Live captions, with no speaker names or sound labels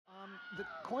The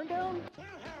CORNDOWN?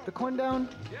 The CORNDOWN?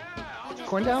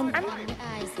 CORNDOWN?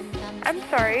 I'm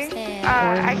sorry.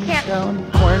 I can't.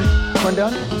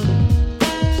 CORNDOWN?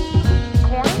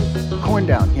 Corn?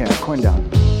 CORNDOWN, yeah, CORNDOWN.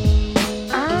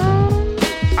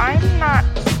 I'm not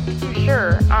too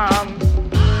sure.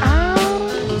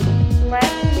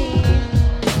 Let me.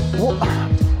 Well,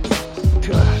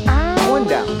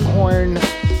 CORNDOWN.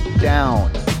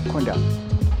 CORNDOWN.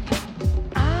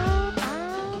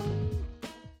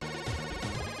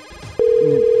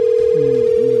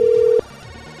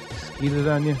 Skeeted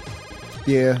on you?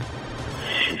 Yeah.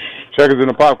 Checkers in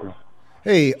the popcorn.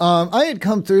 Hey, I had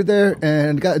come through there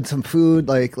and gotten some food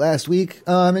like last week,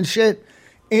 and shit.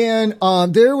 And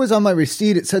there was on my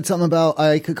receipt, it said something about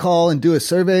I could call and do a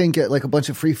survey and get like a bunch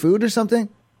of free food or something.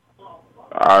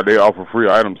 They offer free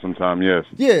items sometime, yes.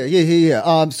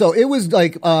 Yeah. So it was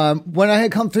like when I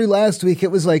had come through last week,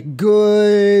 it was like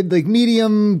good, like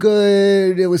medium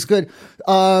good. It was good.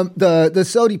 The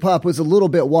soda pop was a little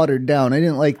bit watered down. I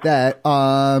didn't like that.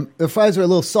 The fries were a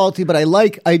little salty, but I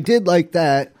did like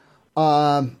that.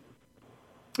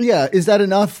 Yeah, is that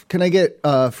enough? Can I get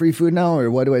free food now,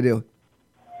 or what do I do?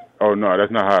 Oh, no,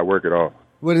 that's not how it works at all.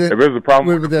 What is it? If there's a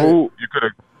problem with the food, you could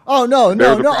have... Oh, no.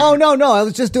 Oh, no. I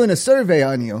was just doing a survey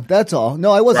on you. That's all.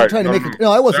 No, I wasn't trying to make it.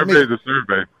 No, I wasn't making. Survey is a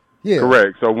survey. Yeah.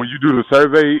 Correct. So when you do the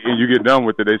survey and you get done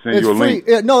with it, they send you a free.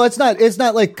 link. No, it's not. It's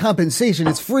not like compensation.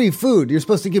 It's free food. You're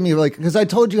supposed to give me like, because I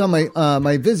told you how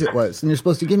my visit was, and you're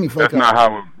supposed to give me. That's not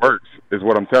how it works. Is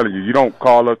what I'm telling you. You don't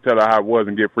call us, tell us how it was,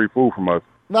 and get free food from us.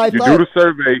 You do the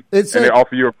survey, and they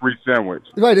offer you a free sandwich.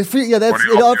 Right, it's free. Yeah,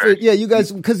 it offered. Yeah, you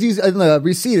guys, because in the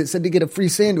receipt it said to get a free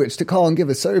sandwich to call and give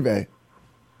a survey.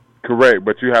 Correct,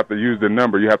 but you have to use the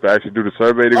number. You have to actually do the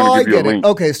survey. They're going to give you a link.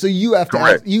 Okay, so you have to.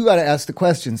 Ask, you got to ask the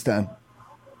questions then.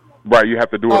 Right, you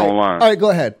have to do it online. All right, go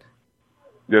ahead.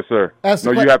 Yes, sir. You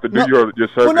have to do your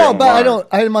survey. Well, no, online. but I don't.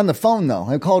 I'm on the phone though.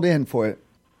 I called in for it.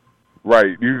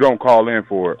 Right, you don't call in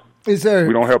for it. Is there?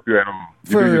 We don't help you at all.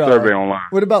 You do your survey online.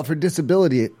 What about for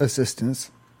disability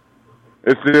assistance?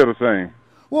 It's still the same.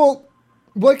 Well,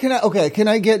 what can I? Okay, can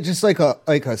I get just like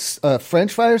a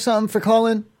French fry or something for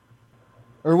calling?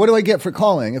 Or what do I get for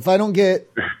calling? If I don't get,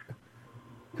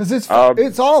 because it's all. I'm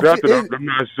not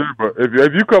sure, but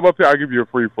if you come up here, I'll give you a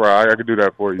free fry. I can do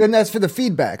that for you. And that's for the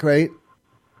feedback, right?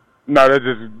 No, that's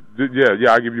just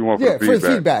yeah. I'll give you one for the feedback. Yeah, for the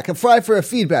feedback. A fry for a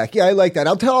feedback. Yeah, I like that.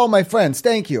 I'll tell all my friends.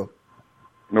 Thank you.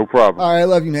 No problem. All right, I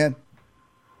love you, man.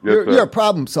 Yes, sir. You're a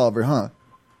problem solver, huh?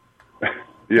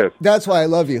 Yes. That's why I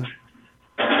love you.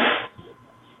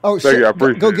 Oh, shit. You, I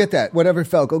appreciate go get that. Whatever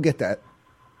fell, go get that.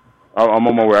 I'm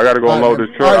on my way. I got to go unload this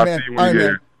truck. I'll see you when you get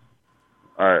here.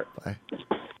 All right. Bye.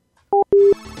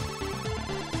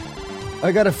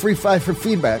 I got a free fry for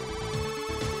feedback.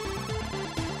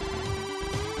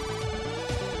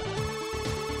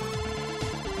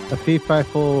 A fee fi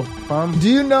full farm? Do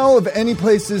you know of any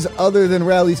places other than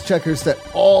Rally's Checkers that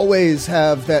always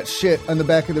have that shit on the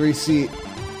back of the receipt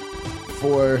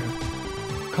for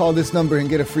call this number and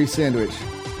get a free sandwich?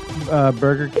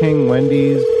 Burger King,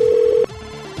 Wendy's.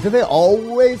 Do they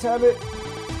always have it?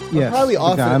 Yes. Probably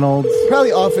McDonald's.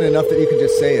 Probably often enough that you can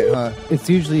just say it, huh? It's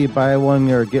usually buy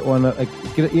one or get one. It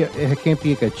can't be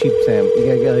like a cheap sandwich. You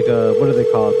gotta get like a, what do they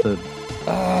call it?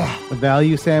 A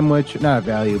value sandwich. Not a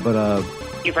value, but a...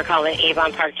 Thank you for calling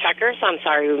Avon Park Checkers. I'm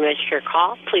sorry we missed your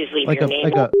call. Please leave your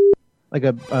name. Like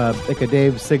a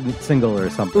Dave single or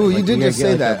something. Ooh, you did just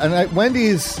say that. And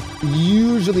Wendy's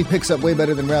usually picks up way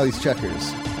better than Rally's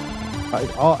Checkers.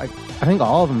 I think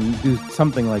all of them do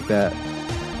something like that.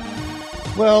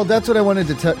 Well, that's what I wanted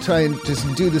to try and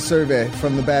just do the survey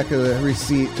from the back of the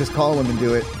receipt. Just call them and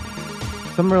do it.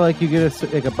 Some are like you get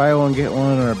a buy one get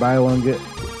one, or buy one get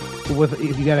with.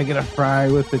 You gotta get a fry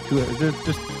with the two. They're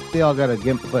just they all got a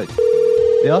gimp, but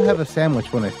they all have a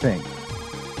sandwich one, I think.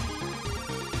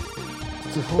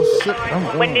 It's a whole shit.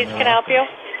 Wendy's can help you.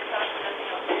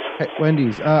 Hey,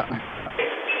 Wendy's.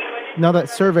 Now that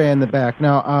survey in the back.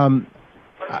 Now,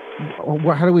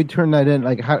 how do we turn that in?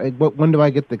 Like, when do I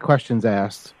get the questions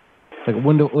asked? Like,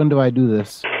 when do I do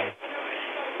this?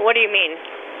 What do you mean?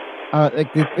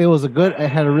 It was I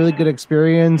had a really good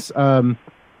experience.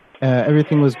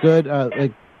 Everything was good.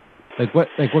 What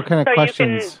kind of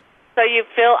questions? So you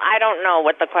feel, I don't know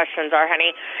what the questions are,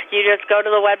 honey. You just go to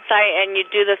the website and you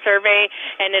do the survey,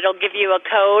 and it'll give you a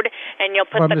code, and you'll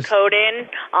put the code in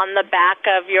on the back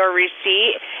of your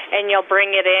receipt, and you'll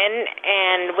bring it in,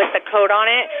 and with the code on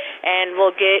it, and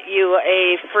we'll get you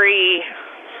a free...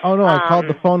 Oh, no, I called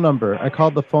the phone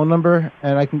number.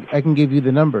 And I can give you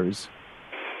the numbers.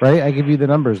 Right? I give you the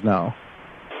numbers now.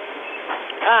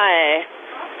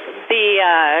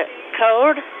 The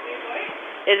code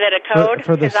Is it a code?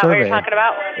 For the Is that survey. what you're talking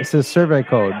about? It says survey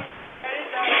code.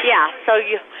 Yeah, so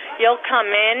you'll come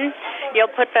in, you'll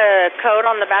put the code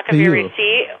on the back of your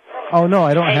receipt. Oh, no,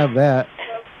 I don't have that.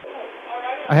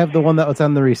 I have the one that was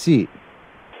on the receipt.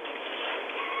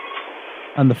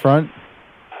 On the front.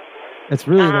 It's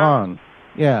really long.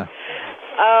 Yeah.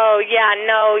 Oh, yeah,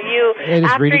 no,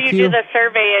 after you do the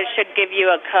survey, it should give you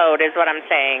a code, is what I'm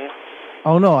saying.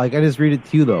 Oh, no, I just read it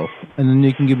to you, though, and then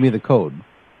you can give me the code.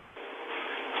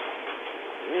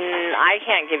 I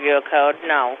can't give you a code,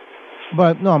 no.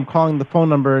 But, no, I'm calling the phone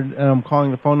number, I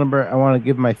want to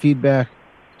give my feedback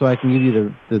so I can give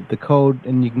you the code,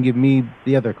 and you can give me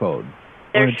the other code.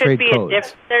 There should be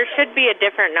a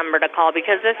different number to call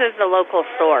because this is the local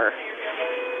store.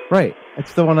 Right.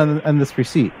 It's the one on this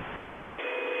receipt.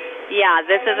 Yeah,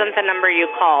 this isn't the number you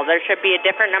call. There should be a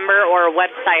different number or a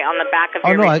website on the back of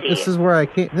your receipt. This is where I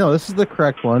can't. No, this is the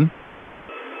correct one.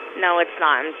 No, it's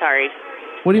not. I'm sorry.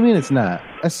 What do you mean it's not?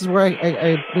 This is where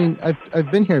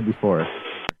I've been here before.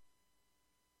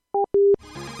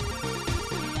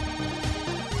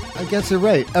 I guess you're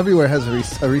right. Everywhere has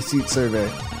a receipt survey.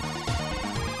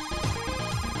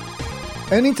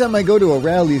 Anytime I go to a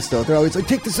rally still, they're always like,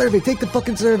 take the survey, take the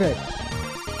fucking survey.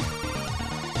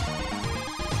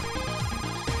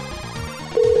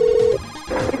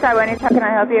 Sorry, Wendy, how can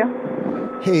I help you?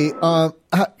 Hey,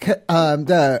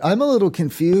 I'm a little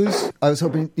confused. I was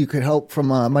hoping you could help from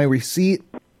my receipt.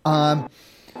 Not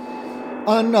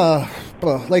on the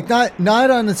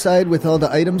side with all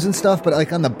the items and stuff, but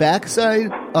like on the back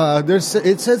side,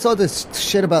 it says all this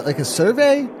shit about like a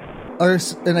survey,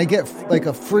 and I get like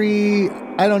a free.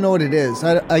 I don't know what it is.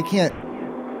 I can't.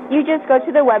 You just go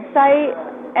to the website,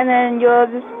 and then you'll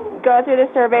just go through the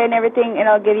survey and everything, and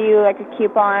I'll give you like a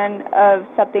coupon of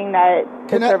something that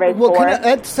the survey's for.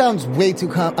 That sounds way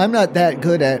too I'm not that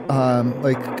good at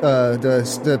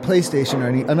the PlayStation or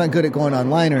anything. I'm not good at going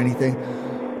online or anything.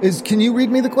 Can you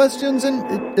read me the questions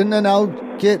and then I'll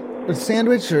get a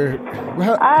sandwich or?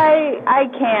 I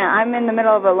can't. I'm in the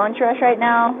middle of a lunch rush right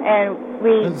now, and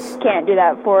we can't do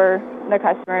that for the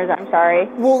customers. I'm sorry.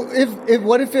 Well,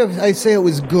 what if I say it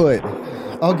was good?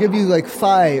 I'll give you like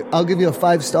 5. I'll give you a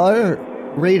 5-star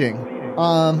rating.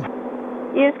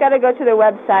 You just got to go to the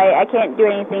website. I can't do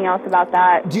anything else about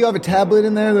that. Do you have a tablet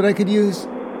in there that I could use?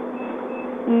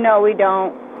 No, we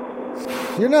don't.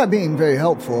 You're not being very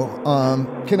helpful.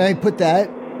 Can I put that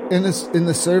in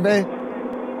the survey?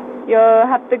 You'll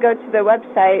have to go to the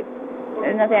website.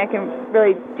 There's nothing I can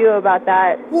really do about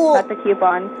that. Well, about the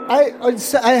coupon.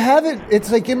 I haven't.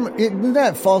 It's like isn't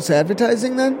that false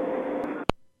advertising then?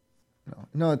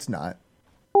 No, it's not.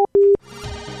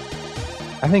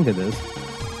 I think it is.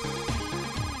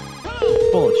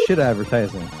 Full of shit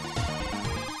advertising.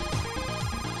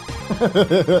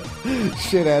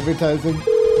 Shit advertising.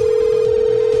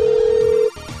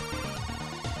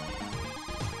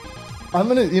 I'm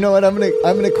gonna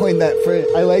coin that phrase.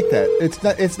 I like that.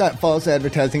 It's not false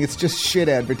advertising. It's just shit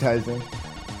advertising.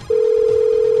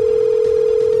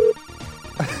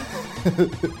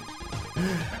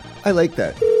 I like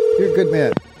that. You're a good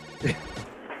man.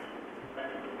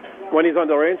 Wendy's on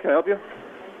Del Range. Can I help you?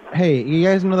 Hey, you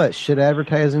guys know that shit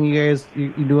advertising you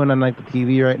doing on like the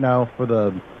TV right now for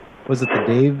was it the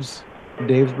Dave's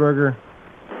Burger?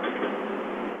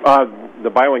 The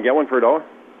buy one get one for $1.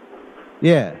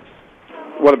 Yeah.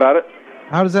 What about it?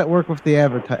 How does that work with the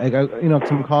advertising? Because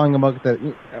I'm calling about that.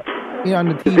 On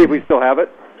the TV. To see if we still have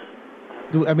it.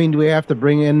 Do we have to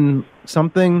bring in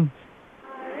something?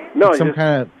 No, like some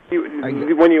kind of.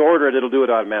 When you order it, it'll do it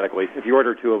automatically. If you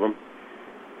order 2 of them.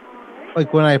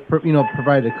 Like when I,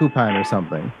 provide a coupon or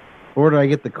something. Or do I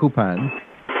get the coupon?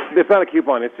 It's not a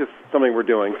coupon. It's just something we're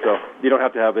doing. So you don't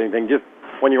have to have anything. Just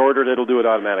when you order it, it'll do it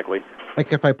automatically.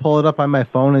 Like if I pull it up on my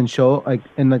phone and show,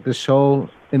 the show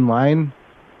in line.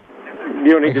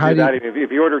 You don't need to do that.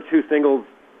 If you order 2 singles,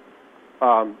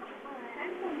 a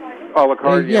la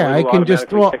carte, I can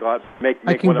just make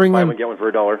I can one bring buy one get one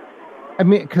for $1. I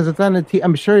mean, because it's on the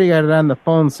I'm sure you got it on the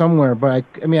phone somewhere, but I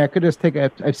could just take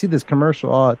I see this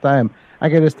commercial all the time. I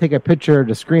could just take a picture of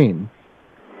the screen.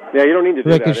 Yeah, you don't need to do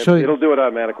that. It'll do it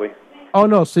automatically. Oh,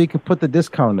 no, so you can put the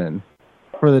discount in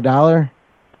for the $1?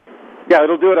 Yeah,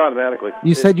 it'll do it automatically.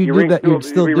 You said you do that. You're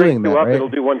still doing that, right? It'll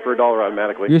do 1 for $1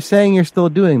 automatically. You're saying you're still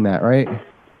doing that, right?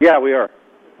 Yeah, we are.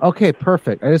 Okay,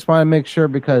 perfect. I just want to make sure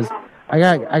because I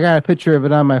got a picture of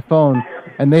it on my phone,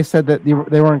 and they said that they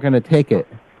weren't going to take it.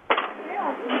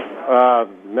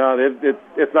 No,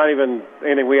 it's not even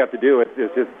anything we have to do. It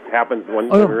just happens when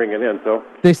we ring it in. So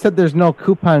they said there's no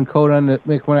coupon code on it.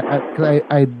 Like when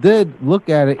I did look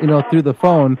at it, through the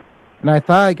phone, and I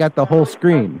thought I got the whole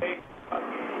screen.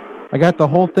 I got the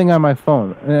whole thing on my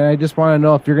phone, and I just want to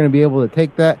know if you're going to be able to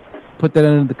take that, put that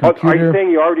into the computer. Are you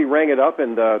saying you already rang it up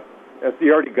and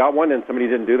you already got one and somebody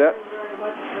didn't do that?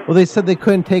 Well, they said they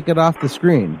couldn't take it off the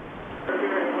screen.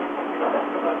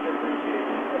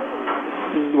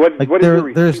 What did your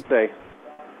receipt say?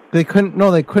 They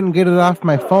couldn't get it off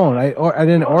my phone. I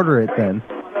didn't order it then.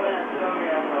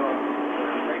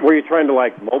 Were you trying to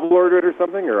mobile order it or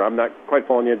something? Or I'm not quite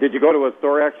following you. Did you go to a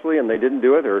store actually and they didn't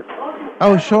do it, or? I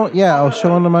was showing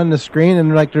them on the screen,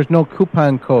 and there's no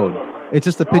coupon code. It's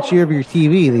just a picture of your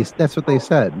TV. That's what they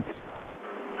said.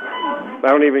 You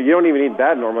don't even need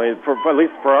that normally. At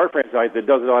least for our franchise, it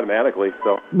does it automatically.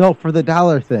 So. No, for the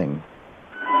dollar thing.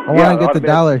 I want to get the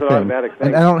dollar thing,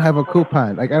 and I don't have a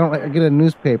coupon. I get a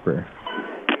newspaper.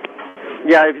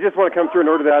 Yeah, if you just want to come through and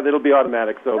order that, it'll be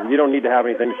automatic. So you don't need to have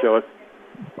anything to show us.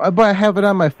 But I have it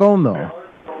on my phone though.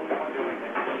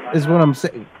 Is what I'm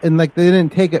saying. And they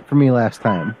didn't take it from me last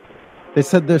time. They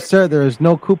said, "Sir, there is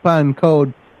no coupon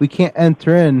code. We can't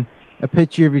enter in a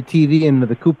picture of your TV into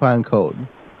the coupon code."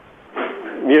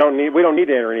 We don't need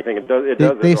to enter anything.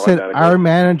 They said our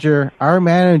manager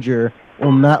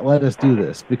will not let us do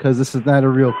this because this is not a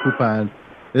real coupon.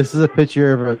 This is a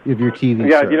picture of your TV.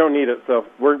 Yeah, sir. You don't need it, so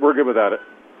we're good without it.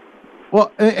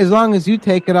 Well, as long as you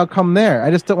take it, I'll come there. I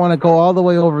just don't want to go all the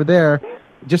way over there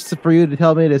just for you to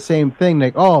tell me the same thing.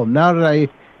 Now that I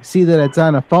see that it's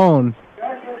on a phone,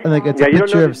 and it's a picture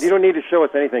you don't need to show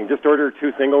us anything. Just order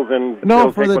 2 singles and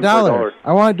no, for the $1.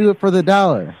 I want to do it for the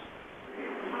 $1.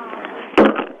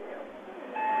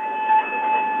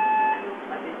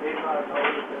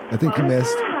 I think you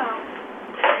missed.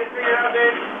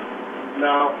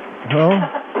 No. No?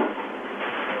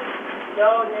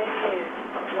 No, they did.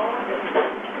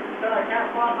 I can't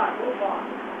find my coupon.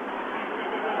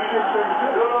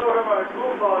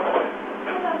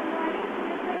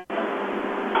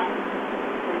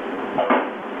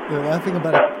 They're laughing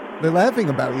about it. They're laughing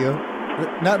about you.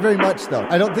 Not very much, though.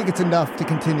 I don't think it's enough to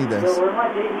continue this. All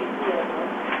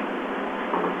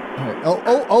right.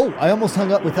 Oh! I almost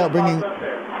hung up without bringing.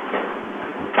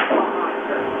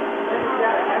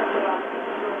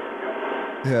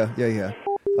 Yeah.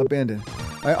 Abandoned.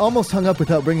 I almost hung up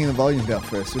without bringing the volume down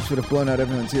first, which would have blown out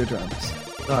everyone's eardrums.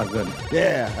 Oh, good.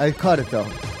 Yeah, I caught it, though.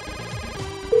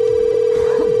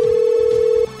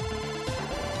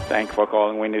 Thanks for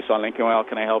calling Windows on Lincoln. How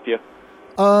can I help you?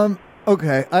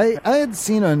 Okay. I had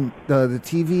seen on the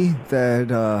TV that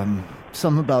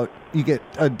something about you get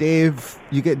Dave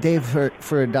for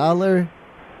 $1.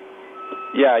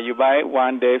 Yeah, you buy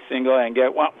one Dave single and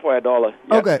get one for $1.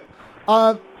 Yes. Okay.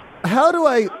 How do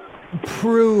I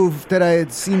prove that I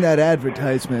had seen that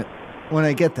advertisement when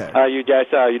I get there? You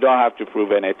don't have to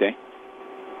prove anything.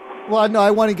 Well, no, I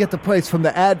want to get the price from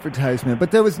the advertisement, but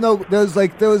there was no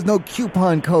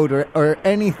coupon code or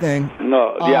anything.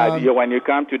 No, when you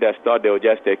come to the store, they'll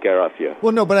just take care of you.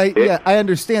 Well, no, but I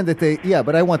understand that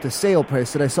but I want the sale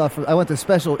price that I saw I want the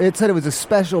special. It said it was a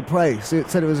special price.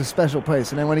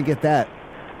 And I want to get that.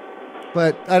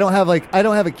 But I don't have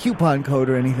a coupon code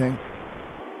or anything.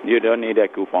 You don't need a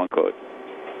coupon code.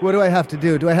 What do I have to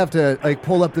do? Do I have to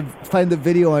find the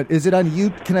video on? Is it on you?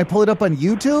 Can I pull it up on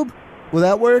YouTube? Will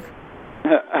that work?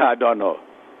 I don't know.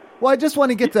 Well, I just want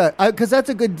to get because that's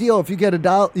a good deal. If you get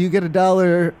 $1, you get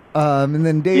 $1, and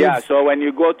then Dave. Yeah. So when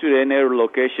you go to any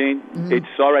location,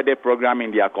 it's already programmed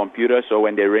in their computer. So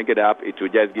when they ring it up, it will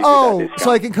just give you that discount.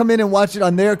 So I can come in and watch it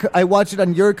on I watch it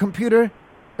on your computer,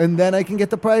 and then I can get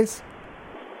the price.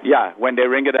 Yeah. When they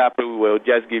ring it up, it will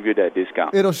just give you that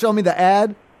discount. It'll show me the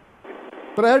ad.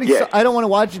 But I don't want to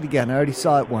watch it again. I already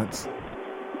saw it once.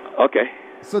 Okay.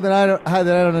 So then I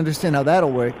don't understand how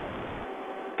that'll work.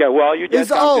 Okay, well, you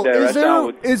just come to the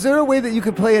restaurant. Is there a way that you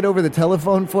could play it over the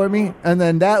telephone for me? And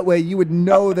then that way you would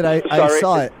know that I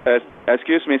saw it.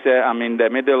 Excuse me, sir. I'm in the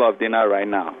middle of dinner right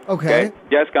now. Okay.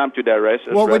 Just come to the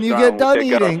restaurant. Well, when you get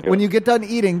done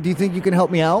eating, do you think you can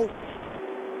help me out?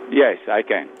 Yes, I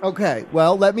can. Okay.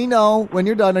 Well, let me know when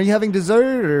you're done. Are you having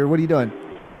dessert or what are you doing?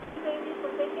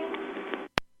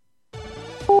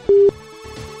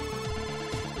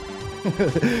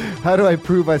 How do I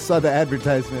prove I saw the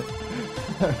advertisement?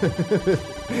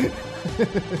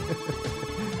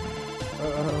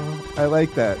 I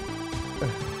like that.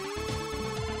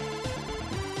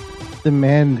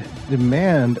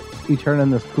 Demand you turn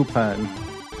in this coupon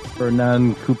for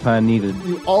non-coupon needed.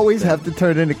 You always have to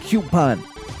turn in a coupon.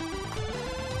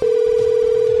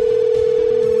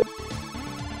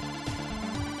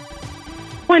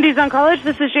 Wendy's on College.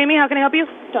 This is Jamie. How can I help you?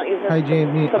 Don't use it. Hi,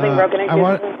 Jamie. Something broken.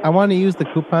 I want to use the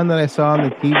coupon that I saw on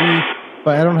the TV,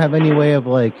 but I don't have any way of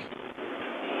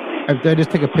Do I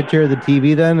just take a picture of the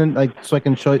TV then, and so I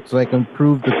can show it, so I can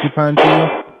prove the coupon to you?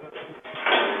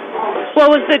 What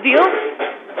was the deal?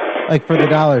 Like for the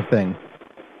dollar thing.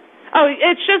 Oh,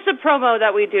 it's just a promo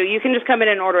that we do. You can just come in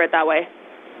and order it that way.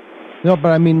 No,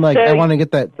 but I mean, I want to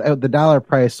get the dollar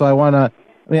price, so I want to.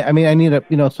 I mean, I need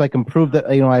so I can prove that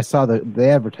I saw the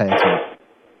advertisement.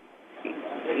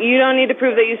 You don't need to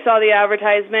prove that you saw the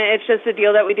advertisement. It's just a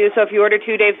deal that we do. So if you order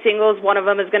 2 Dave singles, one of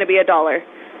them is going to be $1.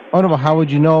 Oh no! How would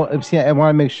you know? See, I want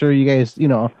to make sure you guys,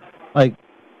 I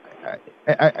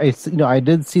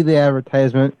did see the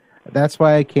advertisement. That's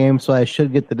why I came, so I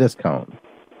should get the discount.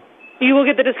 You will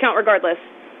get the discount regardless.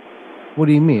 What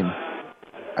do you mean?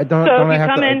 I don't. So don't if you I have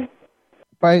come to, in,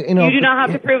 you do not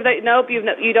have to prove that. Nope,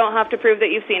 you don't have to prove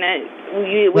that you've seen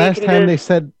it. Last time they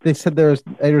said there's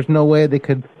no way they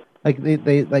could.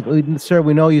 Sir,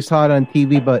 we know you saw it on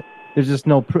TV, but there's just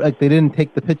no proof. They didn't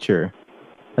take the picture.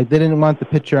 They didn't want the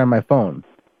picture on my phone.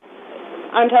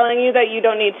 I'm telling you that you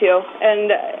don't need to.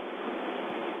 And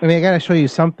I mean, I gotta show you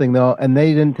something though, and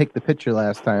they didn't take the picture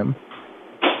last time.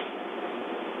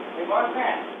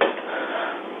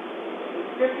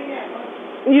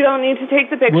 You don't need to take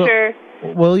the picture.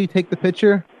 Will you take the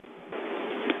picture?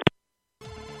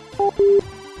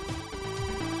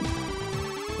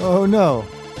 Oh no.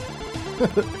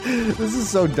 This is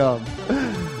so dumb.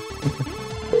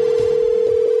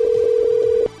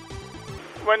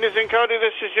 Wendy's and Cody,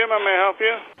 this is Jim. How may I help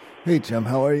you? Hey, Jim,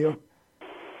 how are you?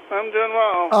 I'm doing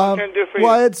well. What can I do for you?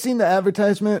 Well, I had seen the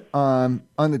advertisement on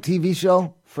the TV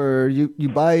show for you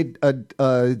buy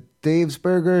a Dave's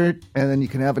Burger and then you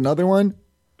can have another one.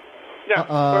 Yeah,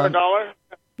 for $1.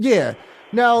 Yeah.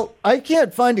 Now, I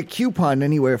can't find a coupon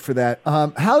anywhere for that.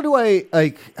 How do I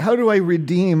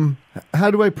redeem?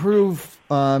 How do I prove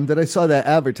that I saw that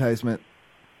advertisement?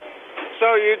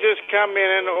 So you just come in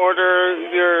and order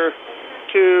your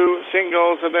 2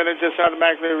 singles, and then it just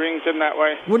automatically rings in that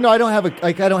way. Well, no, I don't have a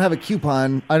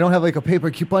coupon. I don't have a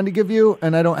paper coupon to give you,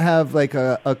 and I don't have a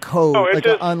code, an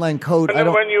online code. And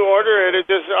then when you order it, it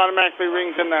just automatically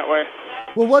rings in that way.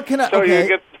 Well, what can I? So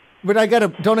okay, but I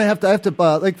have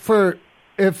to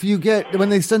if you get when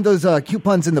they send those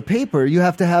coupons in the paper, you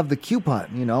have to have the coupon.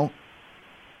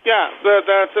 Yeah,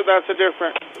 that's a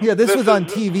different. Yeah, this was on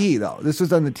TV though. This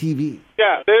was on the TV.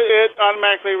 Yeah, it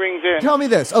automatically rings in. Tell me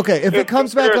this, okay? If it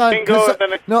comes back on,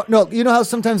 no, you know how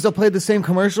sometimes they'll play the same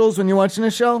commercials when you're watching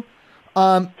a show.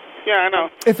 Yeah, I know.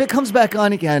 If it comes back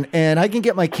on again, and I can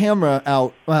get my camera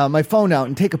out, my phone out,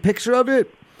 and take a picture of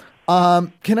it,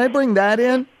 can I bring that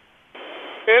in?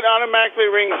 It automatically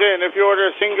rings in. If you order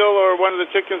a single or one of the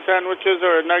chicken sandwiches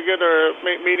or a nugget or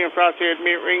medium frosty, it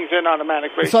rings in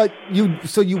automatically. So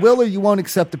you will or you won't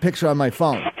accept the picture on my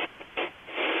phone?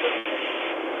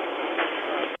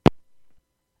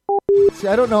 See,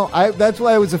 I don't know. That's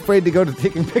why I was afraid to go to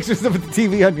taking pictures of the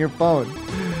TV on your phone.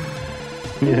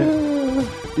 Yeah.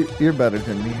 You're better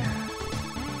than me.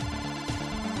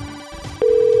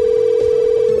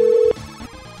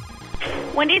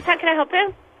 Wendy's, how can I help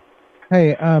you?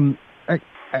 Hey,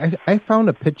 I found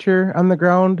a picture on the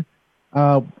ground.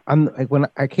 When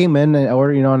I came in and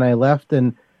and I left,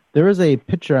 and there was a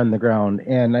picture on the ground,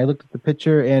 and I looked at the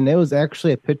picture, and it was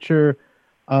actually a picture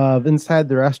of inside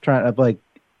the restaurant of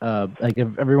of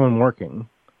everyone working,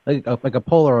 like a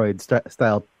Polaroid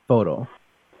style photo.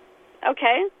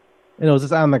 Okay. And it was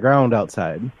just on the ground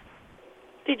outside.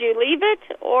 Did you leave it,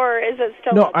 or is it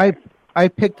still? No, I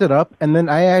picked it up, and then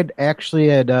I had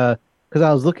because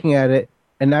I was looking at it,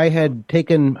 and I had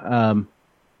taken a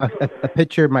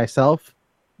picture myself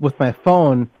with my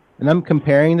phone, and I'm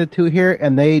comparing the two here,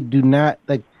 and they do not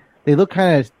they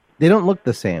don't look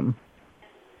the same.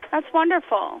 That's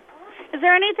wonderful. Is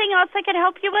there anything else I could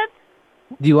help you with?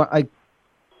 Do you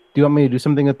want me to do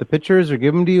something with the pictures, or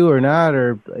give them to you, or not,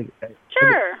 or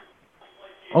Sure.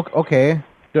 Okay.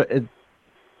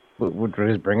 Would I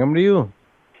just bring them to you?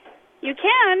 You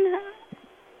can.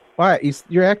 Why?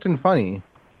 You're acting funny.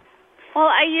 Well,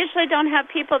 I usually don't have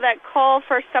people that call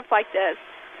for stuff like this.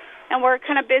 And we're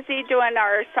kind of busy doing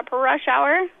our supper rush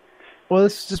hour. Well,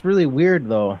 this is just really weird,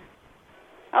 though.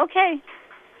 Okay.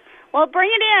 Well, bring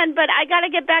it in, but I got to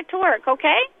get back to work,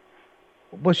 okay?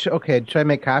 Well, okay, should I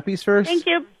make copies first? Thank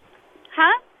you.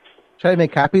 Huh? Should I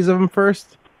make copies of them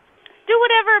first? Do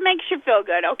whatever makes you feel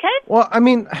good, okay? Well, I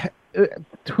mean,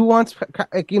 who wants,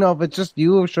 if it's just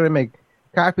you, should I make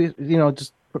copies,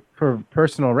 just for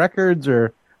personal records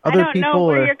or other people? I don't know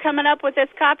where you're coming up with this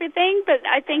copy thing, but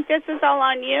I think this is all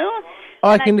on you. Oh,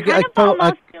 I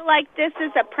almost feel like this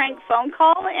is a prank phone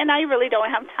call, and I really don't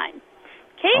have time.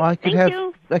 Okay, thank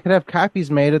you. I could have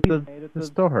copies made at the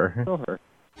store.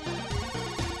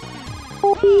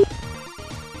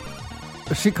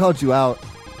 She called you out.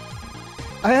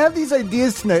 I have these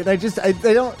ideas tonight, and I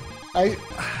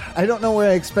don't know where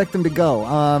I expect them to go.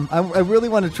 I really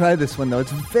want to try this one, though.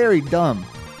 It's very dumb.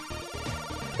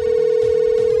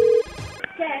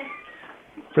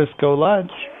 Frisco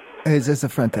Lunch. Hey, is this the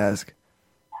front desk?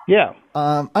 Yeah.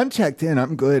 I'm checked in.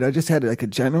 I'm good. I just had like a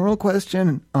general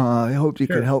question. I hope you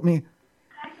could help me.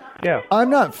 Yeah. I'm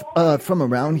not from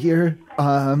around here.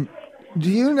 Do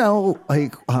you know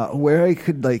like where I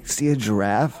could like see a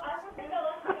giraffe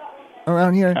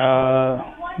around here?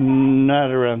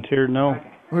 Not around here. No.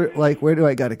 Where do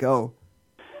I gotta go?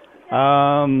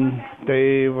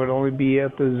 They would only be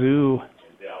at the zoo.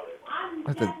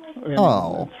 At the as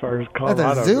far as Colorado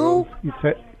at the zoo?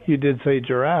 Goes. You did say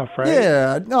giraffe, right?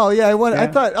 Yeah. No. Yeah. I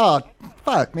thought. Oh,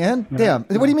 fuck, man. Damn.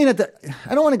 What do you mean at the?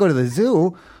 I don't want to go to the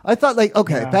zoo. I thought like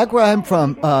back where I'm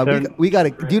from. We got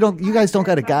a. You guys don't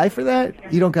got a guy for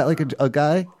that? You don't got like a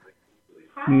guy?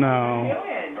 No.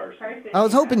 I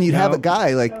was hoping you'd have a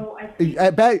guy like.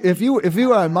 If you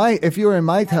were in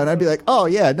my town, I'd be like, oh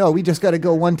yeah, no, we just got to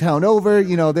go one town over.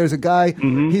 You know, there's a guy.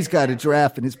 Mm-hmm. He's got a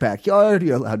giraffe in his backyard.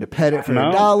 You're allowed to pet it for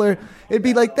 $1. It'd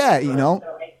be like that, you know.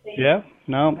 Yeah.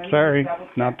 No, sorry,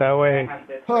 not that way.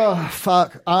 Oh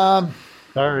fuck.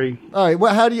 Sorry. All right.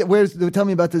 Well, tell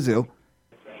me about the zoo.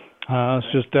 It's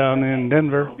just down in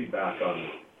Denver. I'll be back on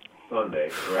Sunday.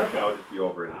 Correct? I'll just be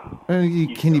over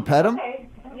in. Can you pet him?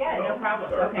 Yeah, no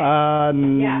problem. Okay.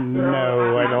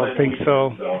 No, I don't think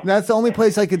so. That's the only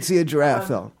place I could see a giraffe,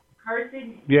 though.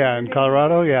 Yeah, in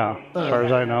Colorado, yeah, as far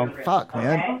as I know. Fuck,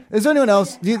 man. Is there anyone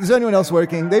else? Is there anyone else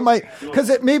working? They might,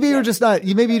 because maybe you're just not.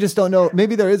 Maybe you just don't know.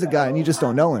 Maybe there is a guy and you just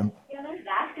don't know him.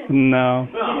 No.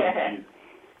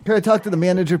 Can I talk to the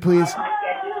manager, please?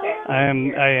 I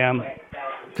am.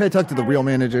 Can I talk to the real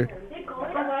manager?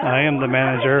 I am the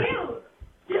manager.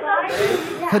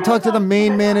 Can I talk to the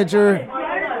main manager?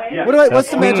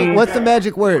 What's the magic? What's the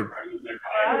magic word?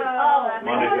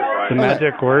 The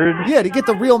magic word? Yeah, to get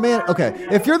the real man. Okay,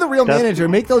 if you're the real manager,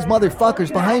 make those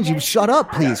motherfuckers behind you shut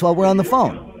up, please, while we're on the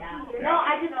phone. No,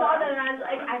 I just saw that and I was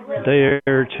like,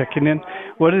 They're checking in.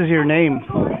 What is your name?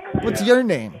 What's your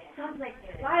name?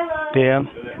 Dan.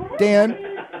 Dan?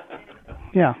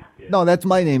 Yeah. No, that's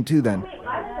my name too then.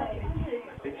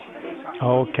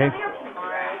 Okay.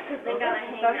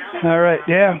 All right.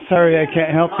 Yeah, sorry I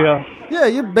can't help you. Yeah,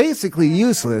 you're basically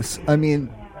useless. I mean...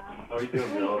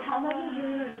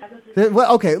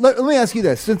 Well, okay, let me ask you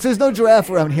this. Since there's no giraffe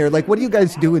around here, like, what do you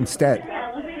guys do instead?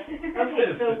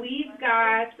 Okay, so we've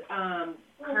got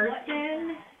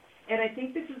Kirsten, and I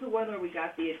think this is the one where we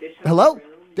got the additional Hello? room.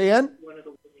 Dan?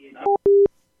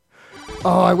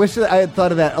 Oh, I wish that I had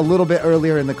thought of that a little bit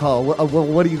earlier in the call.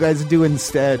 What do you guys do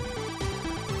instead?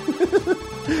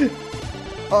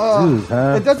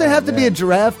 It doesn't have to be a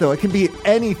giraffe, though. It can be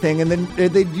anything, and then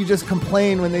you just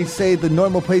complain when they say the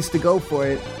normal place to go for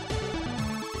it.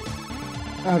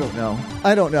 I don't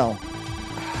know.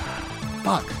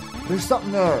 Fuck. There's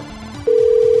something there.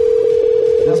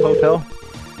 This hotel?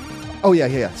 Oh,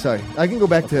 yeah. Sorry. I can go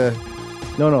back to...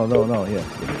 No. Yeah.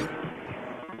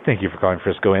 Thank you for calling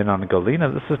Frisco Inn on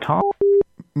Galena. This is Tom.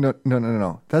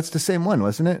 No. That's the same one,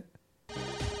 wasn't it?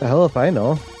 The hell if I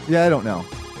know. Yeah, I don't know.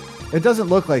 It doesn't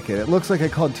look like it. It looks like I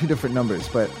called two different numbers,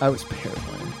 but I was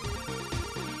paranoid.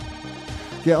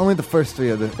 Yeah, only the first three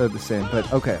are the same,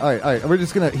 but okay. All right. We're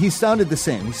just gonna... He sounded the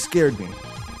same. He scared me.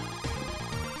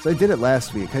 So I did it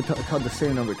last week. I called the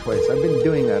same number twice. I've been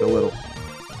doing that a little.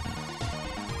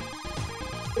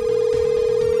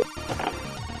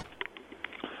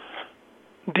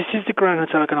 This is the Grand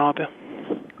Hotel. Can I help you?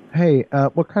 Hey,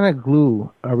 what kind of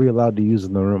glue are we allowed to use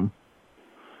in the room?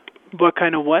 What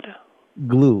kind of what?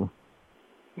 Glue.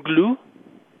 Glue?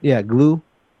 Yeah, glue.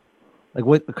 Like,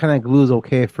 what kind of glue is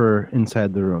okay for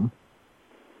inside the room?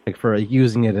 Like, for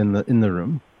using it in the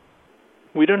room?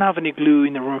 We don't have any glue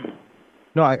in the room.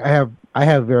 No, I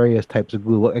have various types of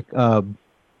glue. Like,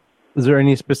 is there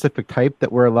any specific type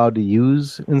that we're allowed to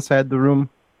use inside the room?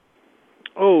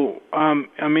 Oh,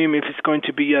 I mean, if it's going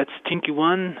to be a stinky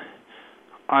one,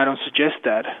 I don't suggest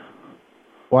that.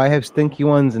 Well, I have stinky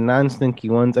ones and non-stinky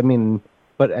ones. I mean,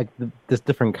 but there's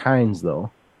different kinds,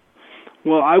 though.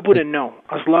 Well, I wouldn't know.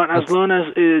 As long as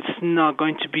it's not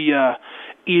going to be a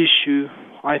issue,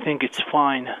 I think it's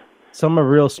fine. Some are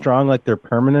real strong, like they're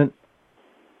permanent.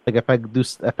 Like if I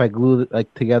glue it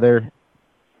like together,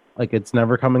 like it's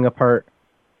never coming apart.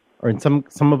 Or some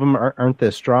of them aren't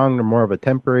this strong. They're more of a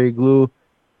temporary glue.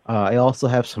 I also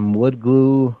have some wood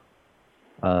glue,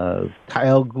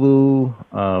 tile glue,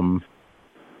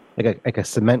 like a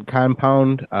cement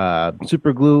compound,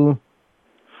 super glue.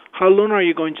 How long are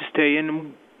you going to stay,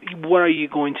 and what are you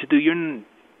going to do?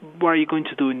 What are you going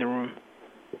to do in the room?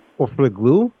 Well, for the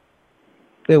glue?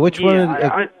 Yeah, which one?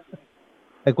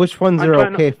 Which ones are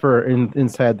okay for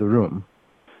inside the room?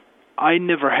 I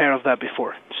never heard of that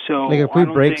before. So Like if we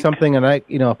break something and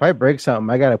if I break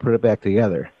something, I gotta put it back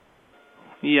together.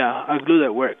 Yeah, a glue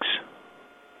that works.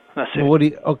 That's it. Well,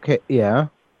 okay, yeah,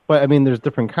 but I mean, there's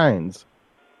different kinds,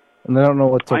 and I don't know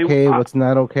what's okay, what's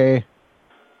not okay.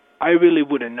 I really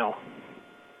wouldn't know.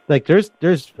 Like there's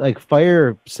like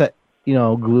fire set,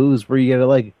 glues where you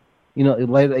gotta you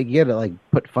gotta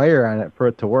put fire on it for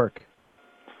it to work.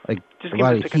 Like Just a give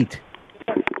lot me a of second. heat.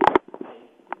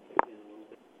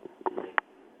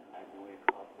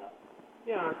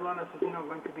 Yeah, as long as it's not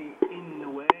going to be in the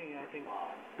way, I think.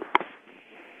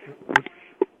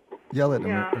 Yell at him.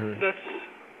 Yeah,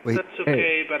 Wait. that's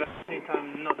okay, but at the same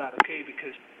time, not that okay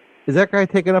because Is that guy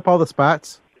taking up all the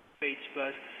spots? space.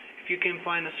 But if you can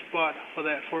find a spot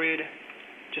for it,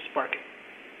 just park it.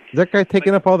 Is that guy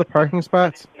taking up all the parking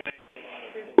spots?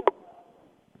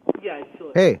 Yeah, it's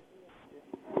still. Hey.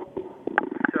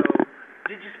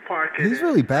 You just park it. He's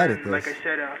really bad at this. Like I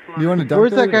said, You want to dump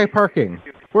Where's it? that guy parking?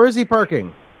 Where is he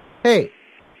parking? Hey,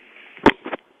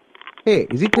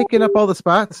 is he taking up all the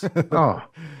spots? Oh.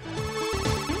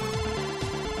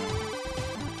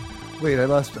 Wait, I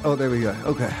lost. Oh, there we go.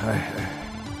 Okay. All right.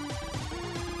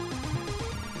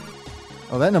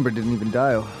 Oh, that number didn't even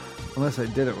dial. Unless I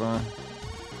did it wrong.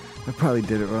 I probably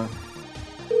did it wrong.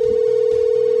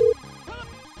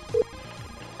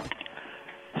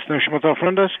 Station Motel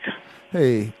Front Desk.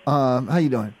 Hey, how you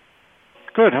doing?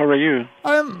 Good. How are you?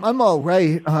 I'm all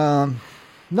right.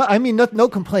 No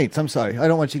complaints. I'm sorry. I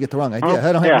don't want you to get the wrong idea.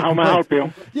 I don't have any how may I help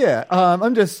complaints. you? Yeah,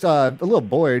 I'm just a little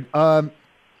bored.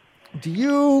 Do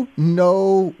you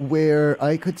know where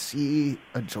I could see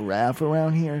a giraffe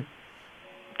around here?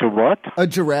 To what? A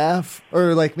giraffe,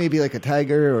 or maybe a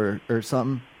tiger or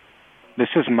something. This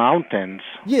is mountains.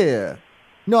 Yeah.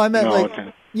 No, I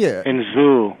meant yeah. In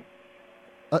zoo.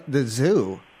 The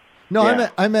zoo. No, Yeah.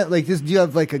 I meant this. Do you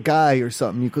have a guy or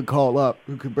something you could call up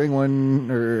who could bring one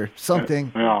or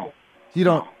something? No. You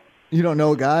don't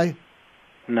know a guy?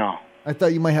 No. I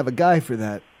thought you might have a guy for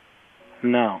that.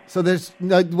 No. So there's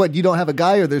what? You don't have a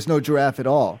guy, or there's no giraffe at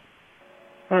all?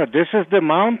 This is the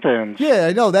mountains. Yeah,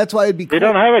 I know. That's why it'd be cool. They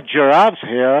don't have a giraffes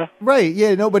here. Right,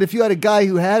 yeah, no, but if you had a guy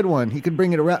who had one, he could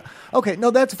bring it around. Okay,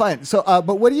 no, that's fine. So,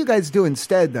 but what do you guys do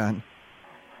instead, then?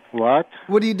 What?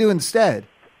 What do you do instead?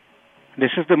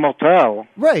 This is the motel.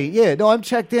 Right, yeah, no, I'm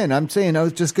checked in. I'm saying I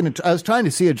was trying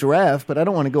to see a giraffe, but I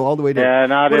don't want to go all the way to... Yeah,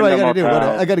 not what in do I the gotta do?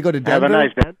 motel. I got to go to Denver? Have a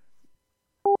nice day.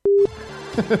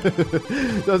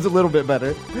 That was a little bit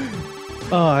better.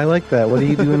 Oh, I like that. What do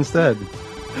you do instead?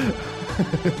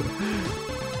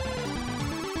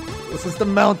 This is the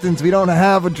mountains. We don't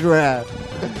have a giraffe.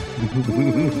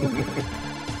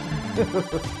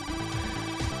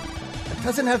 It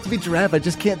doesn't have to be giraffe. I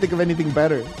just can't think of anything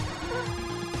better.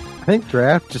 I think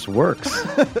giraffe just works.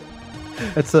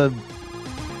 It's a...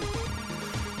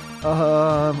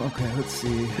 Okay, let's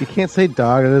see. You can't say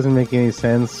dog. It doesn't make any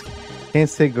sense. Can't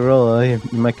say gorilla. You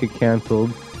might get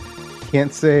canceled.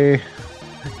 Can't say...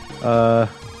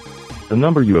 The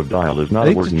number you have dialed is not I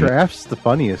think working. giraffe's the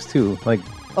funniest, too.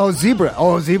 Oh, zebra.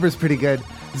 Oh, zebra's pretty good.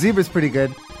 Zebra's pretty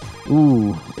good.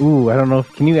 Ooh, I don't know.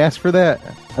 Can you ask for that?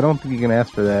 I don't think you can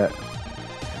ask for that.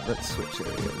 Let's switch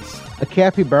areas. A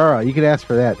capybara. You could ask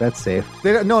for that. That's safe.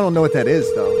 No one will know what that is,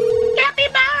 though.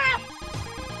 Capybara!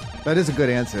 That is a good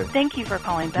answer. Thank you for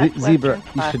calling Best Zebra.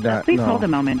 Western You should Plaza. not Please know. hold a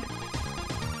moment.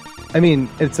 I mean,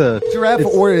 it's a... Giraffe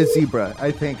or a zebra,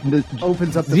 I think,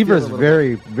 opens up the Zebra's field a little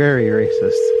very, very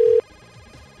racist.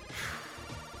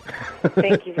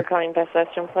 Thank you for calling Best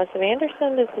Western Plaza of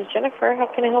Anderson. This is Jennifer. How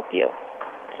can I help you?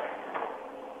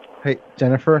 Hey,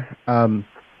 Jennifer. I'm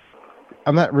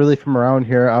not really from around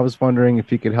here. I was wondering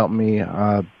if you could help me.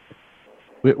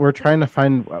 We're trying to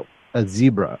find a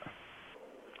zebra.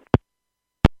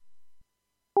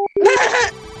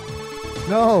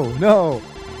 No.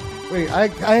 Wait, I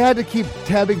had to keep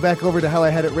tabbing back over to how I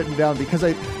had it written down because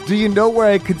do you know where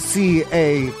I could see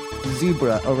a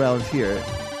zebra around here?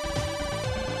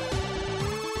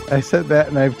 I said that,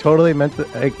 and I totally meant to.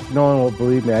 No one will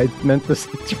believe me. I meant to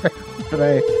say giraffe, but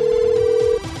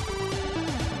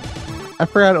I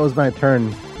forgot it was my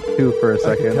turn too for a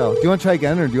second. I can tell. Do you want to try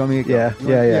again, or do you want me to go?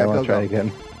 Yeah. I want to try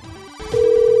again.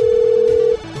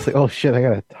 It's like, oh shit, I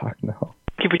gotta talk now.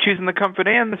 Thank you for choosing the Comfort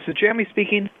Inn. This is Jeremy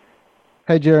speaking.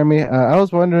 Hi, Jeremy. I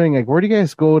was wondering, where do you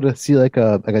guys go to see a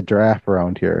giraffe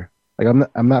around here?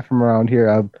 I'm not from around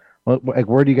here.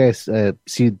 Where do you guys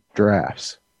see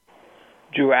giraffes?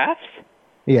 Giraffes?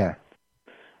 Yeah.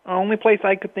 The only place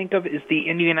I could think of is the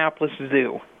Indianapolis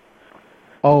Zoo.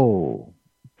 Oh,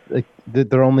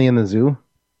 they're only in the zoo?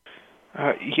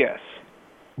 Yes.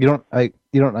 You don't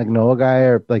know a guy,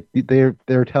 or like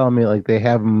they're telling me like they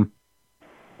have them.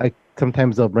 Like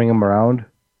sometimes they'll bring them around.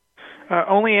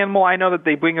 Only animal I know that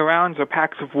they bring around are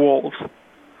packs of wolves.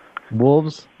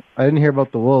 Wolves? I didn't hear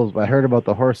about the wolves, but I heard about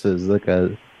the horses.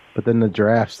 But then the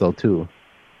giraffes though too.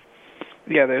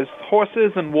 Yeah, there's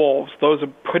horses and wolves. Those are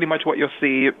pretty much what you'll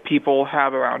see people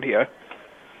have around here.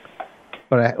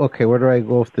 But where do I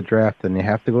go with the giraffe? Then you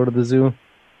have to go to the zoo.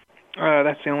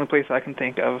 That's the only place I can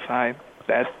think of.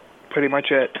 That's pretty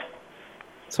much it.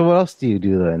 So what else do you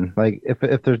do then? Like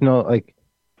if there's no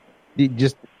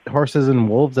just horses and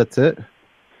wolves, that's it?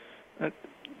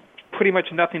 Pretty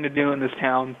much nothing to do in this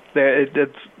town.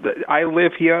 I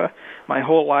live here my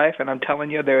whole life, and I'm telling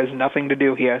you, there is nothing to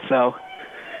do here. So.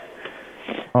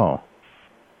 Oh.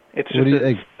 It's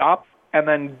just stop and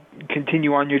then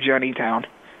continue on your journey town.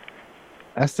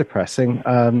 That's depressing.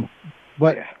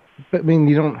 But I mean,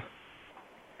 you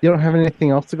don't have anything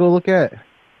else to go look at?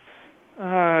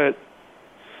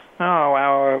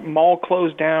 Our mall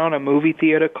closed down, a movie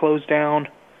theater closed down.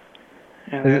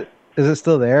 Is it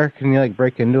still there? Can you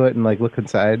break into it and look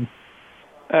inside?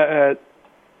 I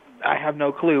have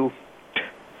no clue.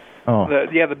 Oh.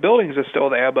 The buildings are still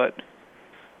there, but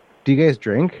do you guys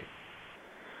drink?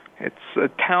 It's a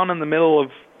town in the middle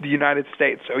of the United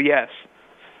States, so yes.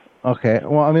 Okay.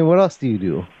 Well, I mean, what else do you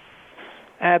do?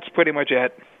 That's pretty much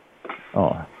it.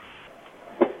 Oh.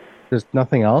 There's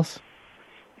nothing else?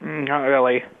 Not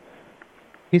really.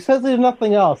 He says there's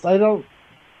nothing else. I don't...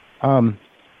 I'm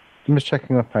just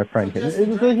checking with my friend. So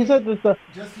he said that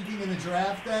just eating in the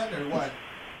giraffe then, or what?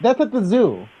 That's at the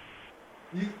zoo.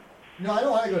 No, I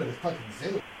don't want to go to the fucking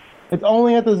zoo. It's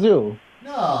only at the zoo.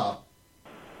 No.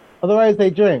 Otherwise, they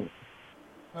drink.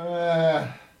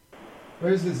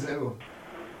 Where's the zoo?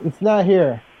 It's not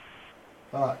here.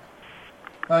 Fuck.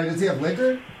 Does he have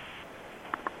liquor?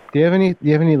 Do you have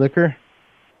any liquor?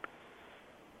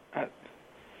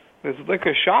 There's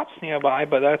liquor shops nearby,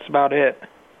 but that's about it.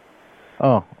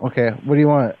 Oh, okay. What do you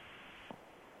want?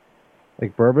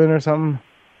 Like bourbon or something?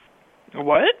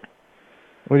 What?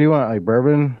 What do you want? Like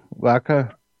bourbon,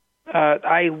 vodka?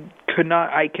 I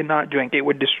cannot drink. It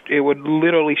would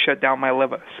literally shut down my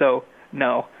liver. So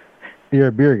no. You're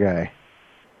a beer guy.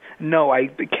 No, I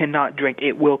cannot drink.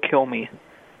 It will kill me.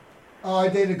 Oh, I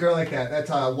dated a girl like that. That's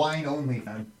wine only,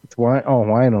 man. It's wine. Oh,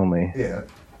 wine only. Yeah.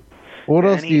 What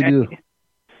else do you do?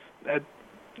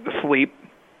 Sleep.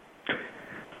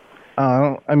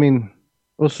 I mean,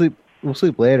 we'll sleep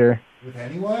later. With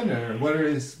anyone, or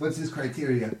what's his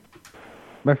criteria?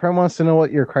 My friend wants to know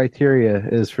what your criteria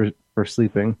is for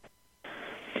sleeping.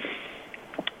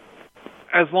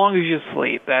 As long as you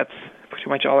sleep, that's pretty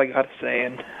much all I got to say,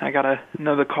 and I got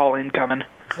another call incoming.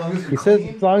 As long as he says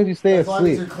as long as you stay asleep. As long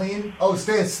as you're clean? Oh,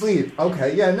 stay asleep.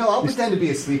 Okay, yeah, no, I'll pretend to be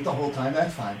asleep the whole time.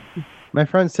 That's fine. My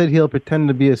friend said he'll pretend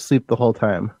to be asleep the whole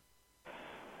time.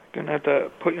 Gonna have to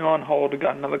put you on hold. I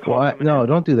got another call. Well, no,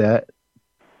 don't do that.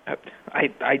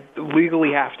 I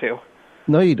legally have to.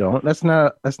 No, you don't. That's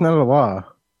not a law.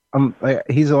 We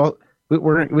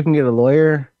can get a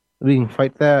lawyer. We can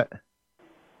fight that.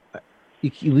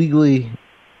 You legally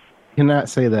cannot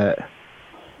say that.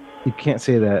 You can't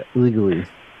say that legally.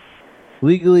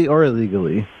 Legally or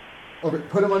illegally. Or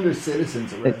put him under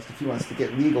citizen's arrest if he wants to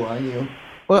get legal on you.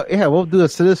 Well, yeah, we'll do a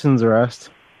citizen's arrest.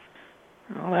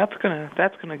 Well,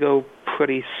 that's gonna go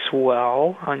pretty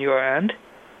swell on your end.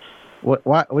 What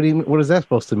do you? What is that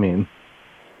supposed to mean?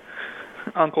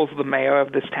 Uncle's the mayor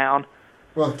of this town.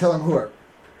 Well, tell him who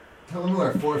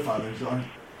our forefathers are.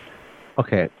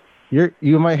 Okay,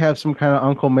 you might have some kind of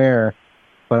Uncle Mayor,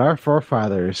 but our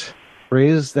forefathers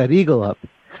raised that eagle up,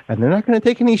 and they're not going to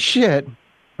take any shit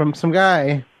from some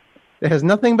guy that has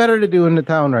nothing better to do in the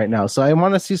town right now. So I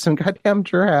want to see some goddamn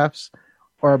giraffes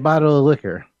or a bottle of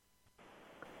liquor.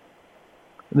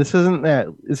 This isn't that.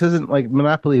 This isn't like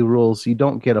Monopoly rules. You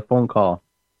don't get a phone call.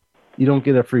 You don't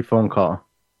get a free phone call.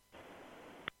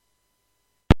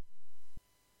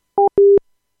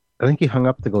 I think he hung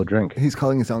up to go drink. He's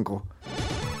calling his uncle.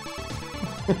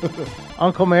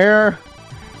 Uncle Mayor.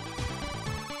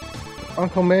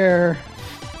 Uncle Mayor.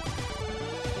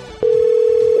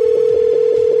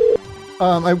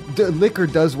 Liquor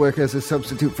does work as a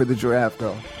substitute for the giraffe,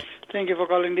 though. Thank you for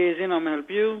calling the Inn. I'm help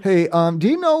you. Hey, do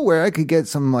you know where I could get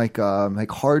some like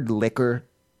hard liquor,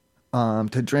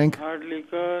 to drink? Hard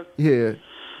liquor. Yeah.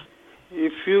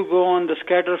 If you go on the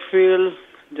scatter field,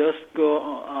 just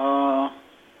go,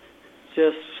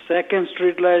 just Second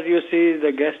Street light. You see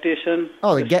the gas station.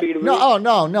 Oh,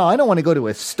 no! I don't want to go to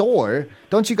a store.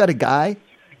 Don't you got a guy?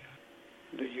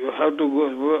 You have to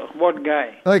go. What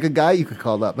guy? Like a guy you could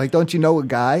call up. Like, don't you know a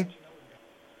guy?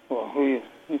 Oh,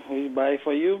 He buy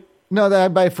for you? No, that I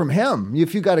buy from him.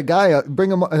 If you got a guy,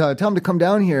 bring him. Tell him to come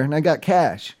down here, and I got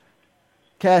cash.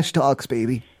 Cash talks,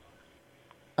 baby.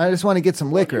 I just want to get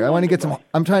some liquor. I want to get some.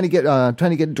 I'm trying to get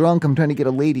drunk. I'm trying to get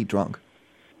a lady drunk.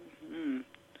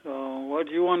 So what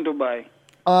do you want to buy?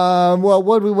 Well,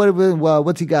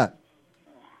 what's he got?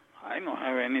 I don't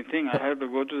have anything. I have to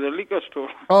go to the liquor store.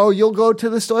 Oh, you'll go to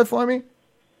the store for me?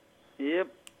 Yep.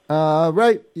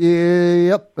 Right.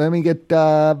 Yep. Let me get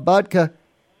vodka.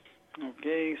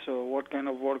 Okay. So what kind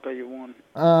of vodka you want?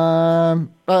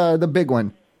 The big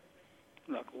one.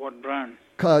 Like what brand?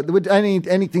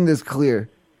 Anything that's clear.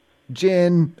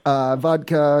 Gin,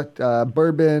 vodka,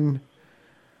 bourbon.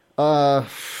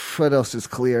 What else is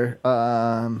clear?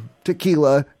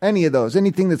 Tequila. Any of those.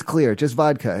 Anything that's clear. Just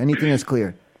vodka. Anything that's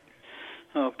clear.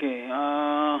 Okay.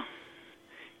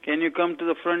 Can you come to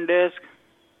the front desk?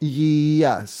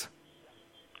 Yes.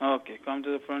 Okay, come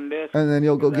to the front desk. And then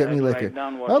you'll go get me liquor.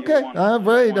 Okay, all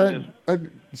right.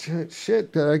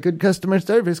 Shit, good customer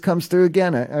service comes through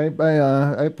again.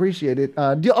 I appreciate it.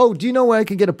 Do you know where I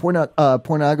could get a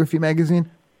pornography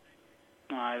magazine?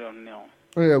 I don't know.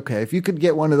 Okay, if you could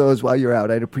get one of those while you're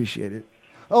out, I'd appreciate it.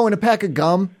 Oh, and a pack of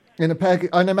gum, and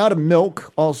I'm out of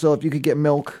milk. Also, if you could get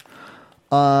milk,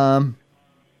 and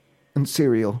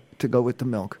cereal to go with the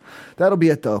milk. That'll be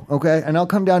it, though. Okay, and I'll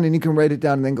come down and you can write it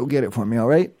down and then go get it for me. All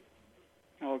right?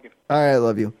 Okay. All right, I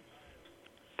love you.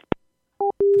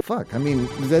 Fuck, I mean,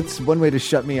 that's one way to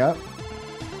shut me up.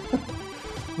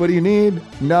 What do you need?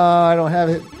 No, I don't have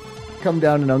it. Come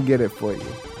down and I'll get it for you.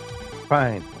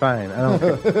 Fine. I don't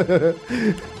care.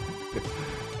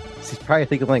 He's probably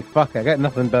thinking like, fuck, I got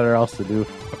nothing better else to do.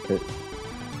 Fuck it.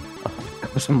 I'll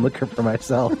go some liquor for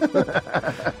myself.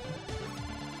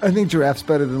 I think giraffe's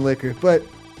better than liquor, but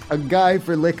a guy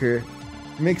for liquor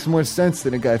makes more sense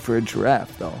than a guy for a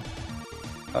giraffe, though.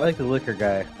 I like the liquor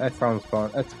guy. That sounds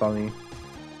fun. That's funny.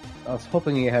 I was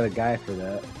hoping you had a guy for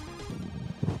that.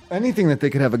 Anything that they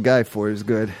could have a guy for is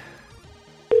good.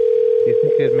 Do you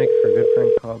think it'd make for a good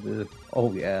friend called the...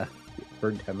 Oh, yeah.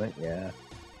 Birdemic, yeah.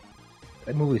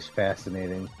 That movie's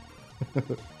fascinating.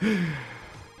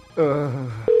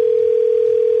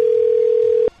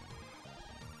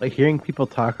 Like, hearing people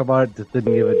talk about it just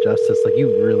didn't give it justice. Like,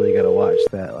 you really gotta watch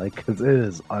that. Like, because it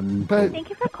is Thank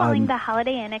you for calling the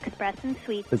Holiday Inn Express and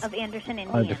Suites of Anderson,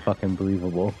 Indiana. Unfucking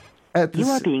believable. At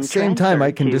the same time,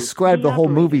 I can describe the whole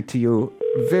movie to you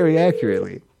very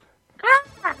accurately.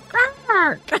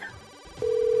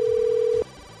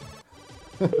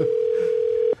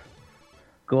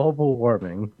 Global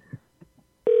warming.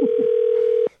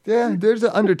 Yeah, there's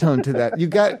an undertone to that. You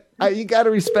got to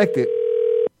respect it.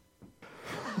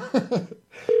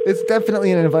 It's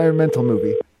definitely an environmental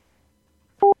movie.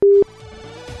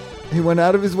 He went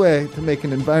out of his way to make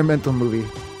an environmental movie.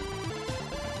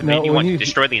 And you want to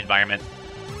destroy the environment.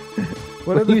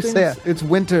 What are the things? It's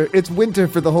winter. It's winter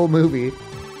for the whole movie.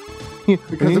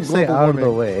 When you say out of the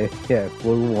way, yeah,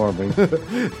 global warming.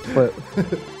 But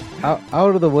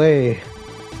out of the way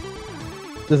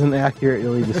doesn't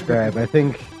accurately describe. I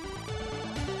think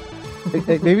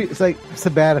maybe it's like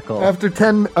sabbatical. After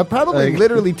 10, probably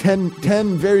literally 10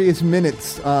 various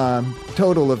minutes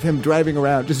total of him driving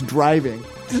around, just driving.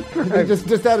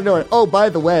 just out of nowhere. Oh, by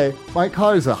the way, my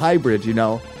car is a hybrid, you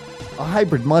know. A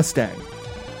hybrid Mustang.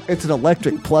 It's an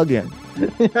electric plug-in.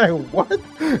 What?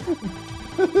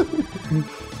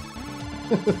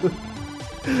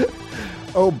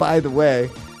 Oh, by the way,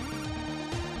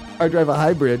 I drive a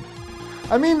hybrid.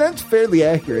 I mean, that's fairly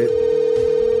accurate.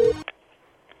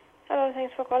 Hello,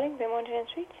 thanks for calling Beaumont and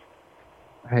Suites.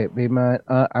 Hey, Beaumont,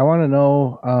 I want to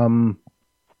know,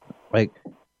 like,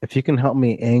 if you can help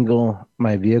me angle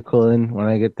my vehicle in when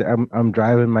I get there. I'm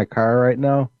driving my car right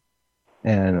now,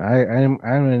 and I'm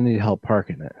gonna need help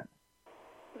parking it.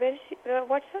 Where is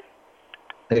what, sir?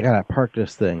 I gotta park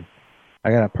this thing.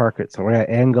 I gotta park it, so I gotta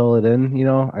angle it in. You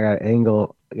know, I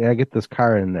gotta get this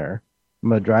car in there. I'm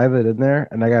gonna drive it in there,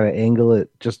 and I gotta angle it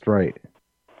just right.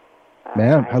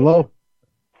 Ma'am, hello.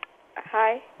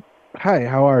 Hi. Hi,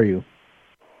 how are you?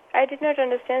 I did not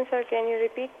understand, sir. Can you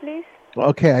repeat, please?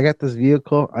 Okay, I got this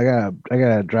vehicle. I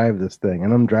gotta drive this thing,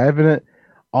 and I'm driving it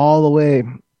all the way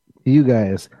to you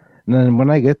guys. And then when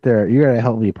I get there, you gotta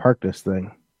help me park this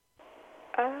thing.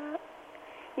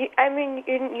 You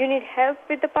need help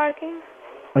with the parking?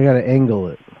 I gotta angle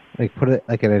it, like put it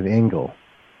like at an angle.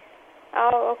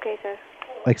 Oh, okay, sir.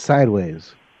 Like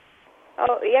sideways.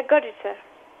 Oh, yeah, got it, sir.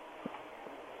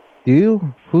 Do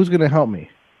you? Who's gonna help me?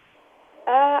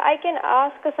 I can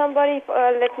ask somebody.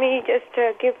 Let me just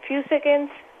give few seconds.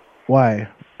 Why?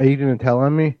 Are you gonna tell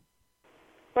on me?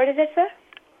 What is it, sir?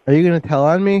 Are you gonna tell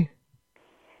on me?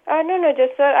 No,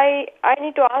 just sir, I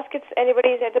need to ask if anybody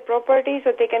is at the property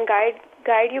so they can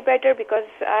guide you better because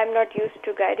I'm not used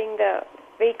to guiding the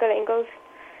vehicle angles.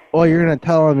 Oh, you're going to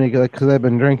tell on me because I've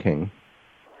been drinking.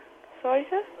 Sorry,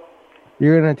 sir?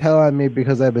 You're going to tell on me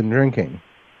because I've been drinking.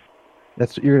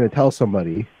 That's what you're going to tell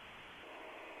somebody.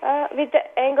 With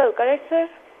the angle, correct, sir?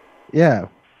 Yeah,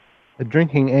 a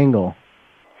drinking angle.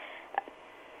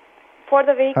 For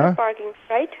the vehicle parking,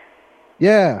 right?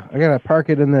 Yeah, I got to park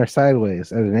it in there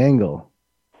sideways at an angle.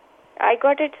 I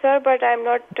got it, sir, but I'm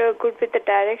not good with the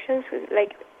directions.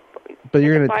 But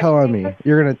you're going to tell on me.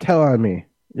 You're going to tell on me.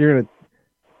 You're going to...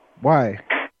 Why?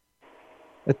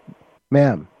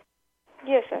 Ma'am.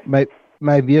 Yes, sir.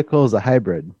 My vehicle is a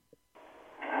hybrid.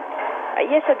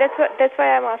 Yes, sir. That's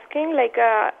why I'm asking.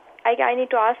 I need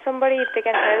to ask somebody if they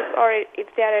can help or if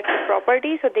they are at the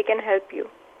property so they can help you.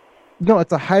 No,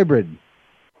 it's a hybrid.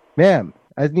 Ma'am,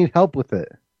 I need help with it.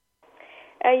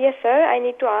 Yes, sir. I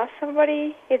need to ask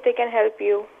somebody if they can help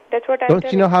you. That's what I'm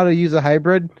Don't you know how to use a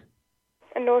hybrid?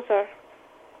 No, sir.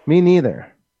 Me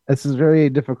neither. This is very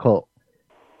difficult.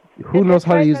 Who knows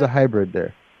how to use a hybrid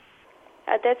there?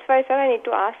 That's why, sir, I need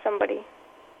to ask somebody.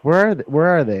 Where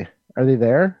are they? Are they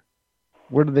there?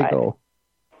 Where do they go?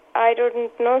 I don't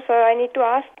know, sir. I need to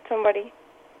ask somebody.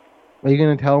 Are you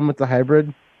going to tell them it's a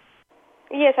hybrid?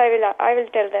 Yes, I will. I will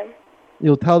tell them.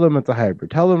 You'll tell them it's a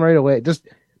hybrid. Tell them right away. Just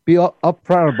be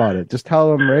upfront about it. Just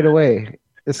tell them right away.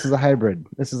 This is a hybrid.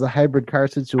 This is a hybrid car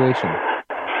situation.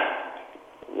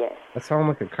 Yes. That sounds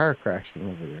like a car crashing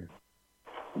over there.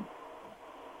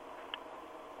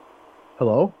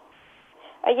 Hello?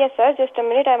 Yes, sir. Just a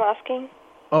minute. I'm asking.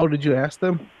 Oh, did you ask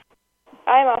them?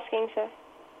 I'm asking, sir.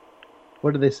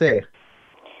 What did they say?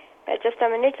 Just a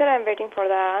minute, sir. I'm waiting for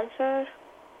the answer.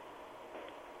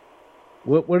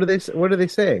 What are they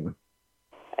saying?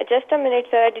 Just a minute,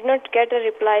 sir. I did not get a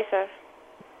reply, sir.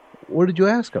 What did you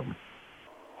ask them?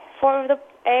 For the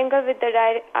angle with the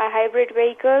hybrid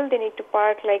vehicle, they need to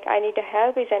park. I need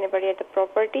help. Is anybody at the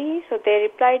property? So they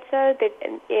replied, sir, that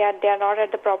they are not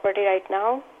at the property right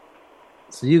now.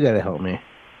 So you got to help me.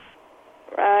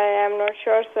 I am not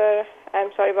sure, sir. I'm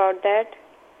sorry about that.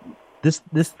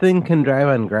 This thing can drive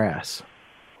on grass.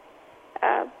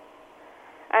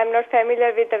 I'm not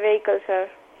familiar with the vehicle, sir.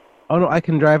 Oh, no, I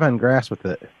can drive on grass with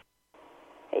it.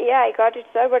 Yeah, I got it,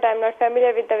 sir, but I'm not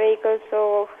familiar with the vehicle,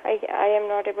 so I am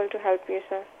not able to help you,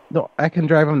 sir. No, I can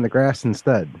drive on the grass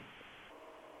instead.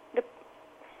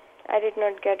 I did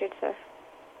not get it, sir.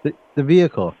 The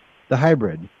vehicle, the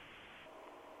hybrid.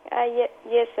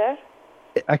 Yes, sir.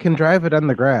 I can drive it on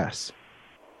the grass,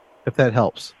 if that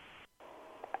helps.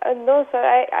 No,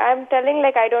 sir. I'm telling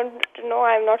I don't know.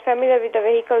 I'm not familiar with the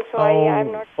vehicle, so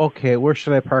I'm not. Okay, where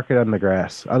should I park it on the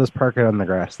grass? I'll just park it on the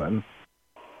grass then.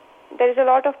 There is a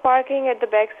lot of parking at the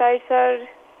backside, sir.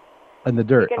 On the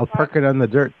dirt. I'll park it on the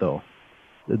dirt, though.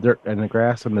 The dirt and the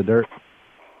grass and the dirt.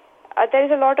 There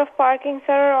is a lot of parking,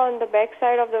 sir, on the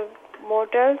backside of the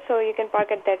motel, so you can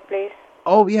park at that place.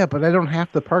 Oh, yeah, but I don't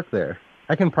have to park there.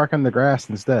 I can park on the grass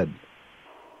instead.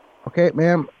 Okay,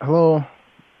 ma'am. Hello.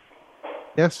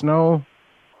 Yes, no.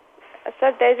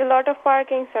 Sir, there's a lot of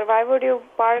parking, sir. Why would you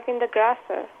park in the grass,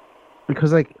 sir?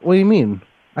 Because, what do you mean?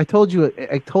 I told you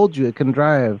it can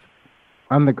drive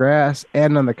on the grass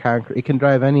and on the concrete. It can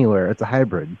drive anywhere. It's a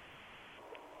hybrid.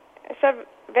 Sir,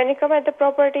 when you come at the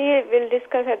property, we'll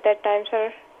discuss at that time,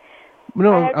 sir.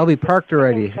 No, I'll be parked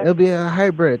already. It'll be a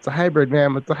hybrid. It's a hybrid,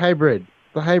 ma'am. It's a hybrid.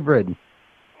 It's a hybrid.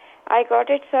 I got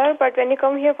it, sir. But when you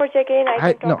come here for check-in,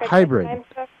 I can talk at hybrid. that time,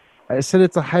 sir. I said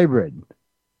it's a hybrid.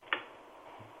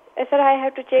 Sir, I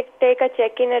have to take a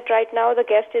check-in at right now. The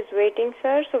guest is waiting,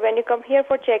 sir. So when you come here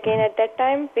for check-in at that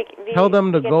time, tell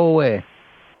them to go away.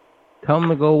 Tell them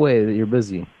to go away. That you're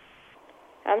busy.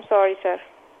 I'm sorry, sir.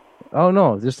 Oh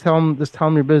no! Just tell them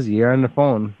you're busy. You're on the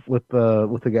phone with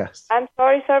the guest. I'm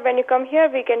sorry, sir. When you come here,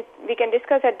 we can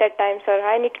discuss at that time, sir.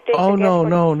 I need to take. Oh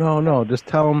no! Just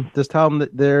tell them that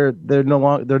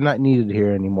they're not needed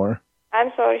here anymore. I'm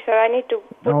sorry, sir. I need to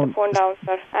put the phone down,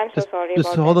 sir. I'm so sorry about that.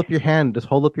 Just hold up your hand. Just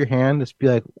hold up your hand. Just be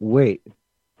like, wait.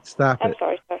 Stop it. I'm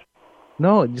sorry, sir.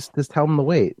 No, just tell them to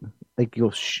wait. You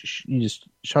just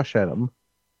shush at them.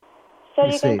 Sir,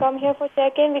 you can come here for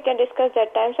check-in. We can discuss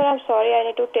that time, sir. I'm sorry. I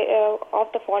need to take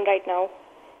off the phone right now.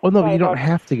 Oh no, but you don't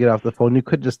have to get off the phone. You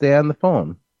could just stay on the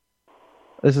phone.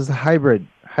 This is a hybrid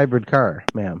car,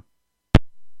 ma'am.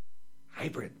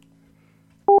 Hybrid.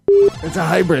 It's a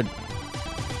hybrid.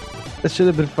 It should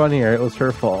have been funnier. It was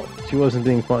her fault. She wasn't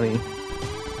being funny.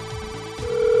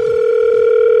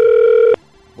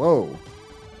 Whoa.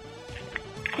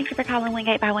 Thank you for calling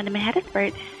Wingate by Wyndham in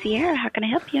Hattiesburg. Sierra, how can I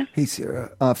help you? Hey,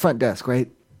 Sierra. Front desk, right?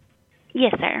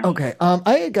 Yes, sir. Okay.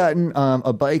 I had gotten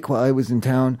a bike while I was in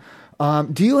town.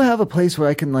 Do you have a place where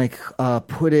I can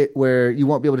put it where you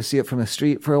won't be able to see it from the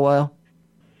street for a while?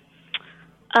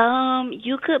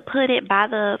 You could put it by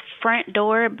the front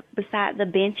door beside the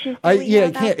benches.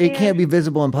 It can't be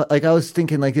visible. I was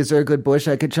thinking, is there a good bush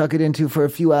I could chuck it into for a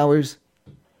few hours?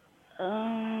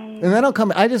 And then I'll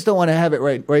come. I just don't want to have it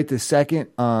right this second.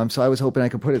 So I was hoping I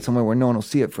could put it somewhere where no one will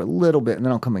see it for a little bit, and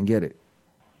then I'll come and get it.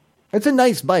 It's a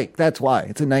nice bike. That's why.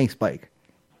 It's a nice bike.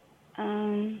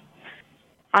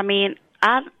 I mean,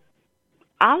 all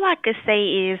I could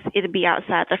say is it'll be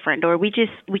outside the front door. We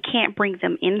can't bring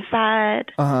them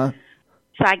inside. Uh-huh.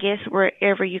 So I guess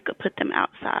wherever you could put them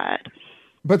outside.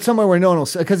 But somewhere where no one will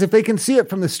see. Because if they can see it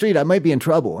from the street, I might be in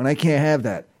trouble, and I can't have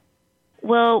that.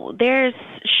 Well, there's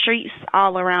streets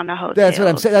all around the hotel. That's what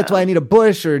I'm saying. That's why I need a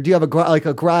bush, or do you have a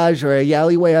garage or a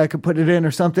alleyway I could put it in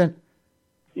or something?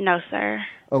 No, sir.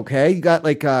 Okay. You got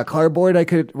cardboard I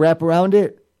could wrap around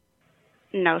it?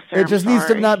 No, sir. It just needs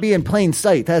to not be in plain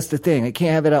sight. That's the thing. I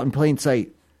can't have it out in plain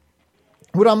sight.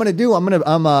 What I'm gonna do? I'm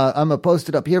gonna post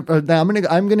it up here. Now I'm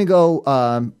gonna go.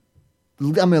 I'm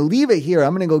gonna leave it here.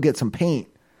 I'm gonna go get some paint.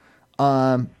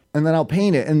 And then I'll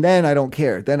paint it, and then I don't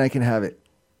care. Then I can have it.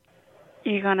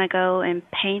 You're gonna go and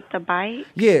paint the bike?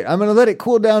 Yeah, I'm gonna let it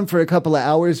cool down for a couple of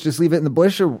hours. Just leave it in the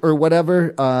bush or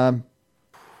whatever. How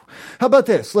about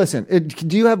this? Listen,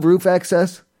 do you have roof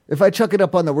access? If I chuck it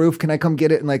up on the roof, can I come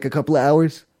get it in a couple of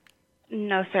hours?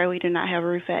 No, sir. We do not have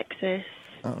roof access.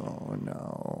 Oh,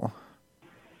 no.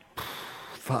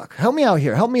 Fuck. Help me out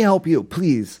here. Help me help you,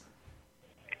 please.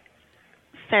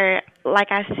 Sir,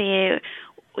 like I said,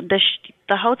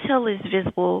 the hotel is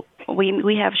visible.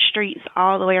 We have streets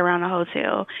all the way around the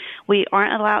hotel. We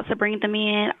aren't allowed to bring them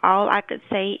in. All I could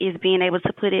say is being able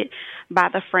to put it by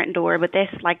the front door, but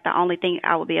that's the only thing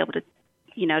I would be able to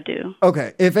do.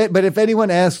 Okay. But if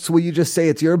anyone asks, will you just say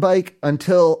it's your bike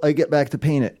until I get back to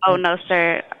paint it? Oh, no,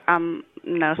 sir.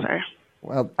 No, sir.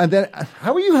 Well, and then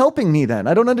how are you helping me then?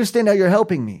 I don't understand how you're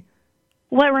helping me.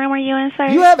 What room are you in, sir?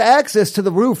 You have access to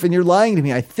the roof and you're lying to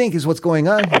me, I think is what's going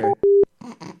on here.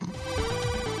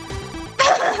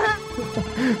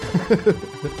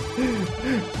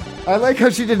 I like how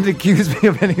she didn't accuse me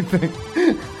of anything.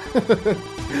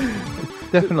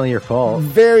 Definitely your fault.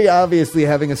 Very obviously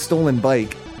having a stolen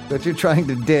bike that you're trying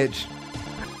to ditch.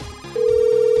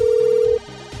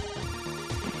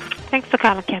 Thanks for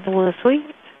calling Candlewood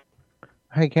Suites.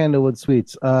 Hi, Candlewood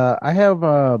Suites. I have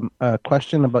a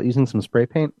question about using some spray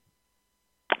paint.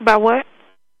 About what?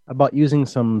 About using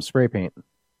some spray paint.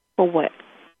 For what,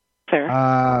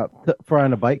 sir? For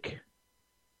on a bike.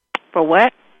 For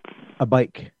what? A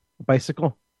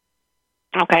bicycle.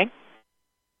 Okay.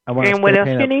 And what else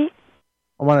you need?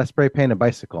 I want to spray paint a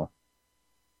bicycle.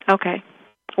 Okay.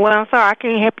 Well, I'm sorry, I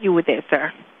can't help you with that,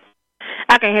 sir.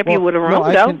 I can help you with a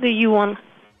room, though. Do you want?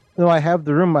 No, I have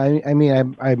the room. I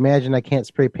imagine I can't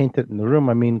spray paint it in the room.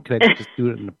 I mean, could I just do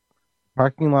it in the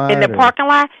parking lot? In the parking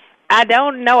lot? I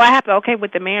don't know. I have to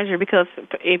with the manager because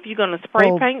if you're going to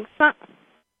spray paint something.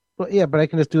 Well, yeah, but I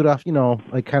can just do it off,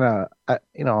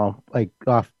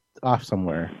 off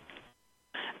somewhere.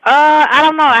 I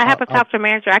don't know. I have to talk to the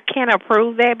manager. I can't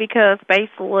approve that because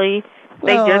basically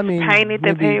they painted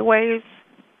the pathways.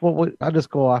 Well, I'll just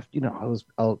go off.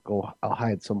 I'll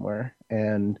hide somewhere,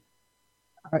 and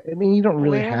you don't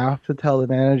really have to tell the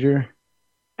manager.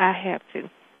 I have to.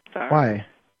 Sorry. Why?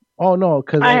 Oh no,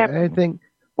 because I think.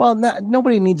 Well,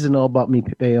 nobody needs to know about me,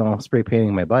 spray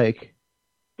painting my bike.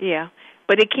 Yeah.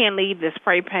 But it can't leave the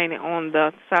spray painted on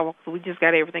the sidewalk. So we just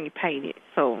got everything painted.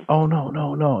 So. Oh no!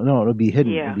 It'll be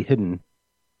hidden. Yeah. It'll be hidden.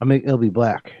 It'll be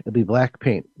black. It'll be black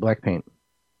paint. Black paint.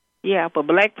 Yeah, but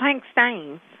black paint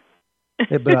stains.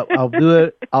 Yeah, but I'll do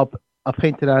it. I'll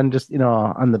paint it on just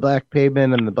on the black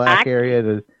pavement and the black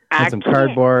area on some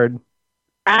cardboard.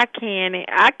 I can't.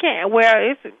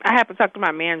 Well, I have to talk to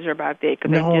my manager about that.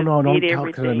 No, don't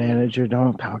talk to the manager.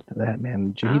 Don't talk to that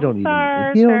manager. He don't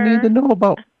need to know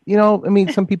about.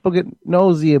 Some people get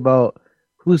nosy about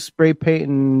who's spray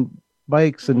painting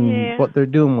bikes and what they're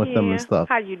doing with them and stuff.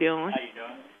 How you doing?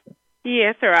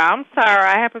 Yes, sir. I'm sorry.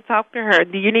 I have to talk to her.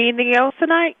 Do you need anything else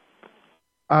tonight?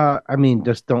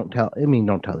 Just don't tell.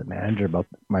 Don't tell the manager about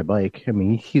my bike.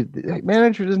 The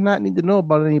manager does not need to know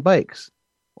about any bikes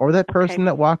or that person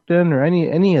that walked in or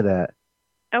any of that.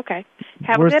 Okay.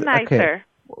 Have a good night, sir.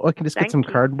 Well, I can just get some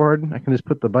cardboard. I can just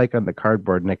put the bike on the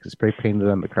cardboard and I can spray paint it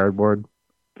on the cardboard.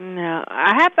 No,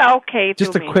 I have to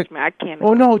just a quick. I can't.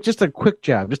 Oh no, just a quick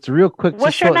job, just a real quick.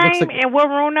 What's your name and what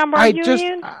room number are you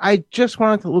in? I just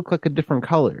want it to look like a different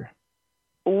color.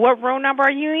 What room number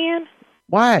are you in?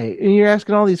 Why? And you're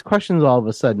asking all these questions all of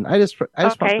a sudden. I just want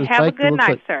this have bike a good night,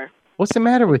 like, sir. What's the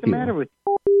matter with you?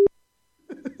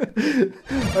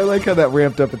 I like how that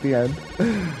ramped up at the end.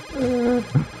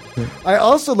 I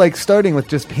also like starting with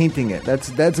just painting it. That's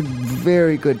a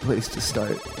very good place to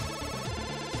start.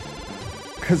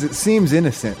 Because it seems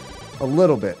innocent. A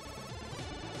little bit.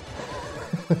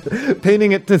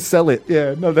 Painting it to sell it.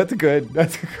 Yeah, no, that's good.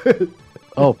 That's good.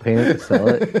 Oh, paint it to sell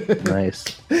it?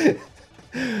 Nice.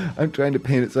 I'm trying to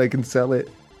paint it so I can sell it.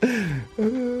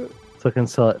 So I can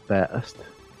sell it fast.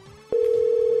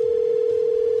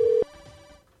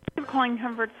 Calling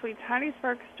Comfort Suites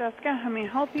Hattiesburg. Jessica, how may I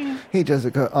help you? Hey,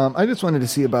 Jessica. I just wanted to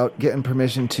see about getting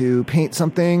permission to paint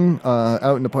something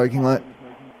out in the parking lot.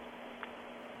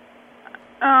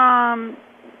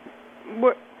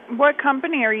 What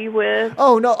company are you with?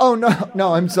 Oh,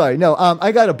 no, I'm sorry. No,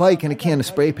 I got a bike and a can of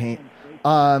spray paint.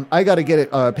 I got to get it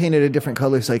painted a different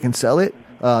color so I can sell it,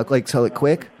 sell it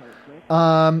quick.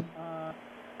 Okay.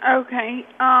 Can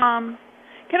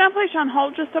I place you on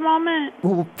hold just a moment?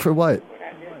 Well, for what?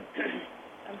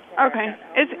 Okay.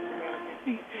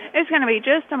 It's going to be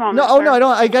just a moment. No, sir. no, I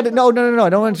don't. I got it. No. I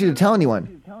don't want you to tell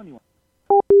anyone.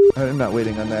 I'm not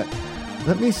waiting on that.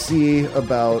 Let me see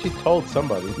about... She told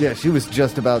somebody. Yeah, she was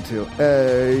just about to.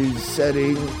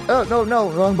 Setting... Oh, no,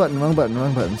 wrong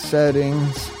button.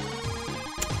 Settings.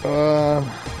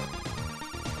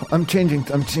 I'm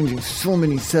changing so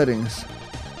many settings.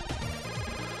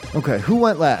 Okay, who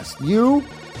went last? You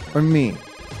or me?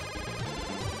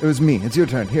 It was me. It's your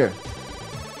turn. Here.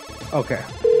 Okay.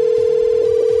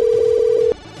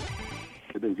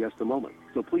 Within just a moment,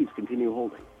 so please continue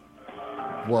holding.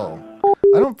 Whoa.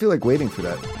 I don't feel like waiting for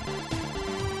that.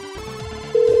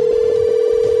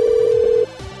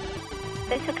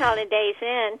 Thanks for calling Days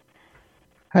Inn.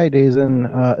 Hi,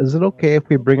 Dazen. Is it okay if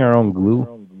we bring our own glue?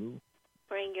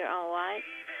 Bring your own what?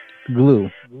 Glue.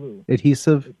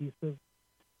 Adhesive?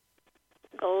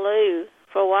 Glue.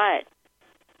 For what?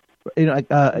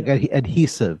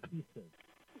 Adhesive.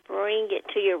 Bring it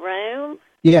to your room?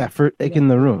 Yeah, for in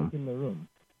the room.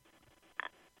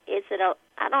 Is it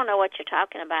I don't know what you're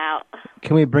talking about.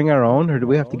 Can we bring our own, or do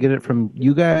we have to get it from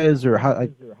you guys, or how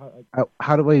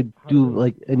do I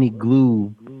do any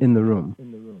glue in the room?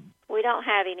 We don't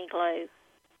have any glue.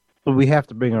 But we have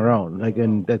to bring our own,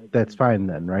 and that's fine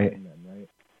then, right?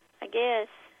 I guess.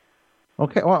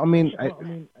 Okay. Well, I mean, I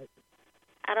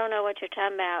don't know what you're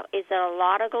talking about. Is it a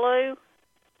lot of glue?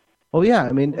 Oh yeah,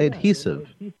 I mean adhesive.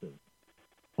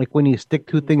 Like when you stick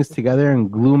two things together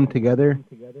and glue them together.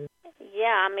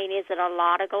 Yeah, I mean, is it a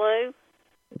lot of glue?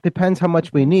 It depends how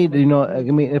much we need. I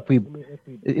mean,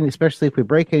 especially if we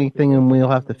break anything, and we'll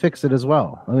have to fix it as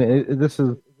well. I mean,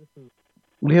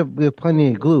 we have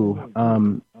plenty of glue.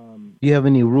 Do you have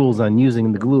any rules on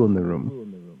using the glue in the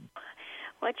room?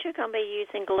 What you gonna be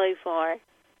using glue for?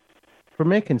 For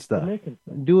making stuff,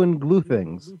 doing glue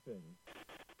things.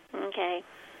 Okay.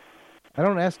 I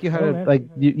don't ask you how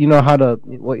to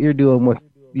what you're doing with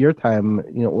your time.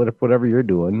 Whatever you're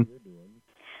doing.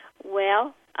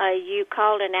 Well, you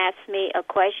called and asked me a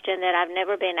question that I've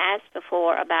never been asked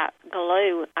before about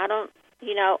glue. I don't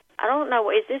know.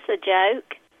 Is this a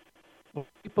joke?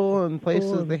 People and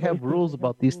places, they have rules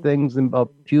about these things and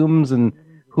about fumes and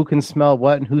who can smell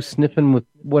what and who's sniffing with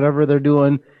whatever they're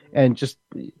doing. And just,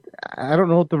 I don't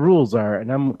know what the rules are. And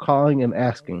I'm calling and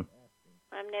asking.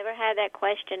 I've never had that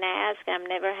question asked. I've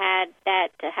never had that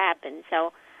to happen.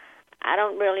 So I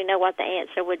don't really know what the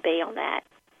answer would be on that.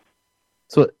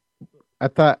 So I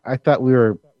thought I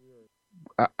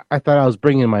was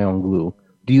bringing my own glue.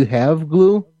 Do you have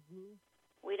glue?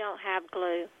 We don't have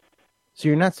glue. So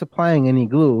you're not supplying any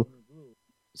glue,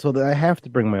 so that I have to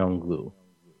bring my own glue.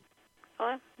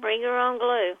 Well, bring your own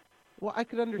glue. Well, I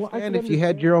could understand if you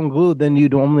had your own glue, then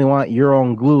you'd only want your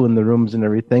own glue in the rooms and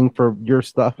everything for your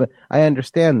stuff. I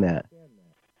understand that.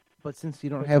 But since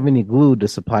you don't have any glue to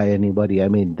supply anybody, I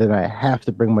mean, then I have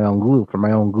to bring my own glue for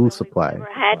my own glue supply. We've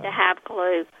never had to have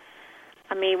glue.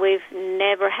 I mean, we've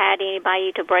never had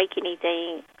anybody to break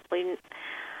anything.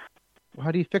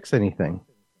 How do you fix anything?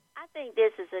 I think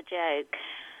this is a joke.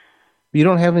 You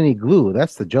don't have any glue.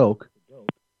 That's the joke.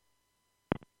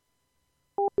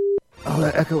 Oh,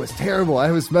 that echo was terrible.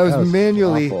 I was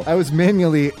manually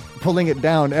pulling it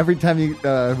down every time you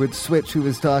would switch who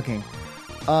was talking.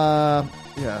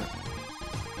 Yeah.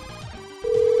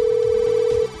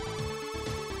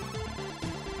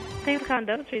 Thanks for calling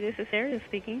Dollar Tree. This is Sirius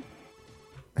speaking.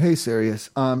 Hey, Sirius.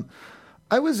 I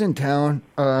was in town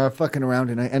fucking around,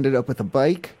 and I ended up with a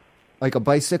bike, like a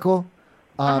bicycle.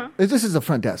 This is the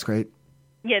front desk, right?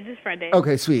 Yeah, this is Friday.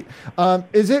 Okay, sweet.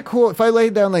 Is it cool if I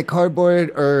laid down like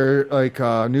cardboard or like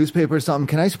newspaper or something?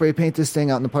 Can I spray paint this thing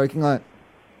out in the parking lot?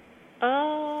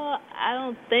 I don't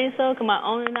don't think so, because my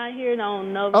owner's not here, and I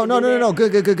don't know. Oh, no.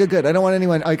 Good. I don't want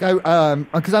anyone, like,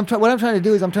 because what I'm trying to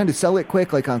do is I'm trying to sell it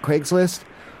quick, like on Craigslist.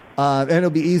 And it'll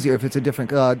be easier if it's a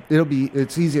different,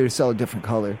 it's easier to sell a different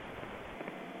color.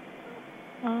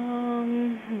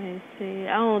 Let me see.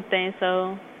 I don't think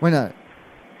so. Why not?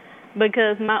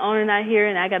 Because my owner's not here,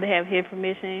 and I got to have his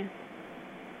permission.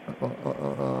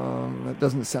 That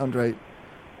doesn't sound right.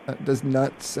 That does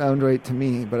not sound right to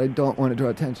me, but I don't want to draw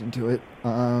attention to it.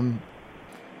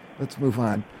 Let's move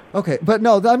on. Okay, but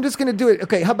no, I'm just going to do it.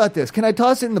 Okay, how about this? Can I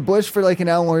toss it in the bush for like an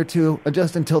hour or two,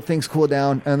 just until things cool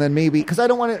down, and then maybe, because I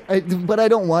don't want it, what I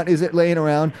don't want is it laying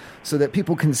around so that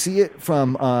people can see it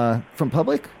from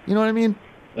public, you know what I mean?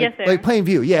 Yes, sir. Like plain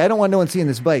view. Yeah, I don't want no one seeing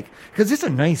this bike, because it's a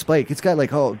nice bike. It's got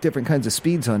like all different kinds of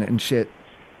speeds on it and shit.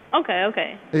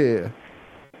 Okay. Yeah.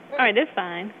 All right, that's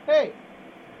fine. Hey,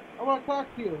 I want to talk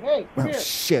to you. Hey, come here.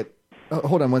 Shit.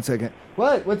 Hold on one second.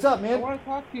 What? What's up, man? I want to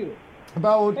talk to you.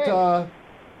 About, hey.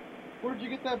 Where'd you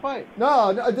get that bike? No,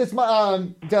 it's my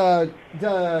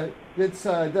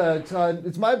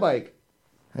it's my bike.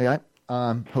 Hey,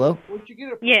 hello? Where'd you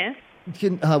get it? Yes.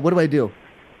 What do I do?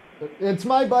 It's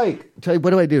my bike.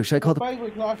 What do I do? Should I call the bike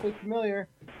looks awfully familiar.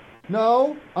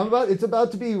 No, it's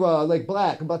about to be like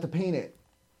black. I'm about to paint it.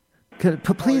 Can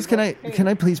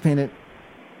I please paint it?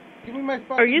 Give me my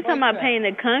fucking Are you talking about back. painting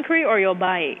the concrete or your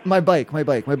bike? My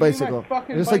bicycle.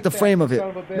 Just like the frame of it.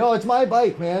 Of No, it's my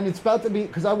bike, man. It's about to be,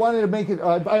 because I wanted to make it,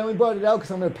 I only brought it out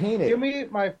because I'm going to paint it. Give me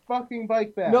my fucking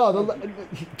bike back. No,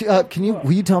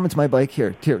 will you tell them it's my bike?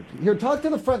 Here, talk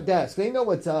to the front desk. They know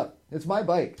what's up. It's my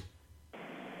bike.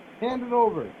 Hand it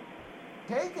over.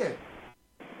 Take it.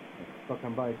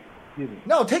 Fucking bike. Give me.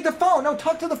 No, take the phone. No,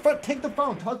 talk to the front, take the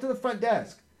phone. Talk to the front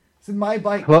desk. It's my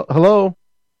bike. Hello?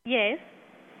 Yes.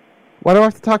 Why do I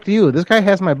have to talk to you? This guy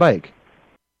has my bike.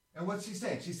 And what's she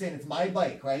saying? She's saying it's my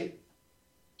bike, right?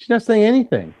 She's not saying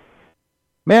anything.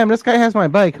 Ma'am, this guy has my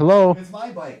bike. Hello? It's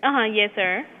my bike. Yes,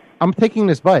 sir. I'm taking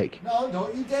this bike. No,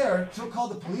 don't you dare. She'll call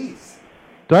the police.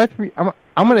 Do I have to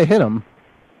I'm going to hit him.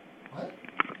 What?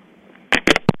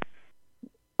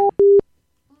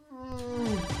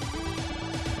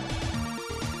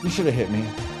 You should have hit me.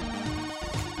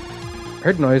 I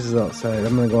heard noises outside.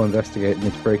 I'm going to go investigate, and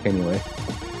it's break anyway.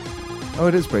 Oh,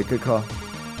 it is break. Good call.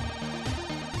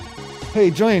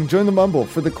 Hey, join the Mumble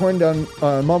for the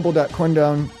CORNDOWN,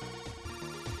 mumble.corndown.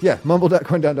 Yeah,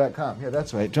 mumble.corndown.com. Yeah,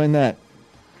 that's right. Join that.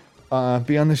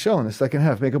 Be on the show in the second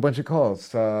half. Make a bunch of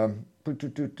calls. Here we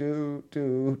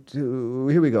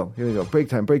go. Break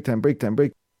time. Pack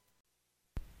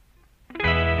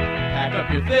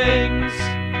up your things.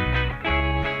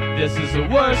 This is the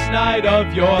worst night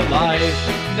of your life.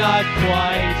 Not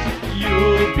quite.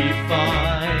 You'll be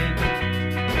fine.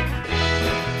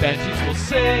 Banshees will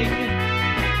sing.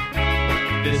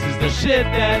 This is the shit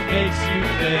that makes you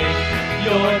think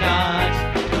you're not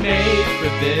made for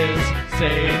this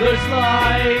sailor's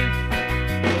life.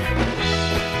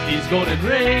 These golden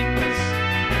rings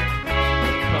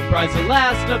comprise the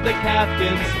last of the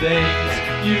captain's things.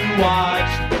 You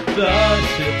watched the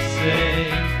ship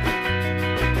sing.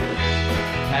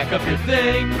 Pack up your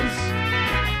things.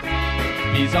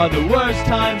 These are the worst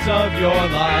times of your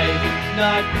life.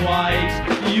 Not quite,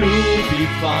 you'll be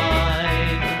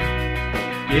fine.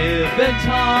 Given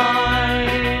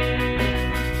time,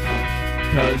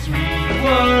 'cause we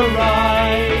were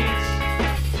right.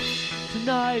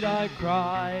 Tonight I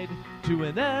cried to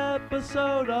an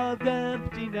episode of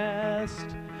Empty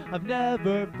Nest. I've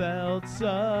never felt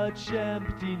such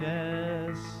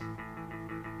emptiness.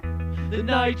 The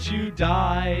night you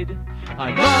died,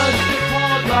 I must have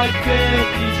called like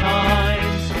 50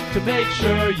 times to make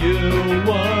sure you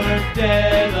weren't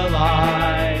dead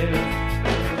alive.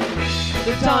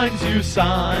 The times you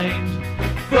signed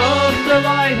from the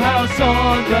lighthouse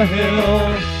on the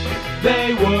hill,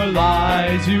 they were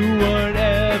lies, you weren't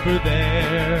ever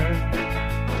there.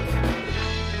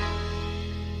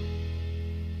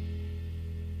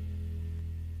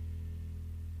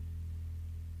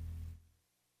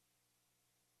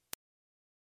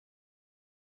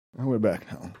 We're back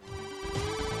now.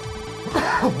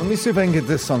 Let me see if I can get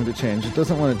this song to change. It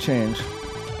doesn't want to change.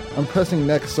 I'm pressing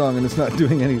next song and it's not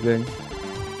doing anything.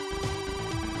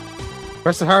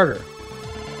 Press it harder.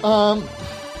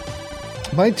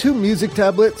 My two music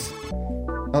tablets.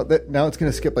 Now it's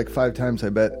gonna skip like 5 times, I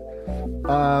bet.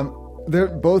 They're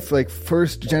both like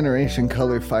first generation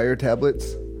color Fire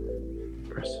tablets.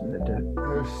 They're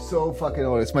so fucking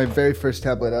old. It's my very first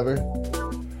tablet ever.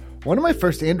 One of my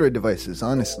first Android devices,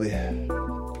 honestly.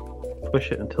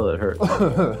 Push it until it hurts.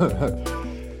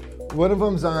 One of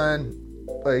them's on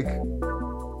like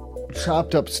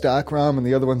chopped up stock ROM and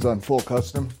the other one's on full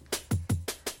custom.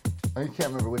 I can't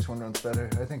remember which one runs better.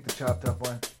 I think the chopped up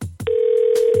one.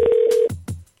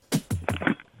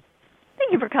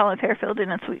 Thank you for calling Fairfield Inn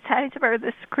and Suites Hattiesburg.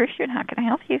 This is Christian. How can I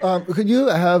help you? Could you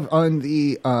have on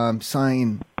the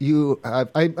sign?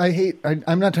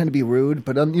 I'm not trying to be rude,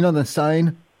 but you know the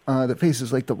sign that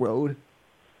faces like the road.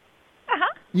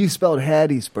 You spelled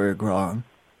Hattiesburg wrong.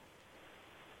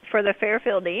 For the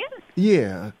Fairfield Inn?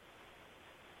 Yeah.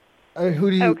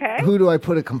 Who do I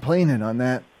put a complaint in on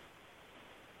that?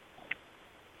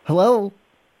 Hello?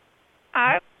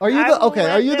 Are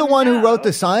you the one who wrote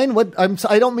the sign?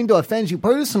 I don't mean to offend you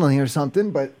personally or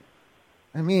something, but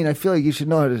I mean, I feel like you should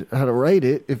know how to write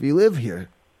it if you live here.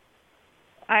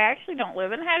 I actually don't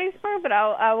live in Hattiesburg, but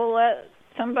I will let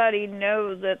somebody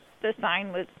know that the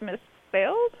sign was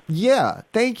misspelled. Yeah,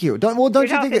 thank you. Don't You're you think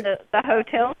talking the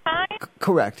hotel sign?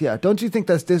 Correct, yeah. Don't you think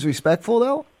that's disrespectful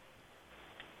though?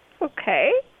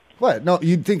 Okay. What? No,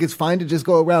 you'd think it's fine to just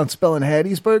go around spelling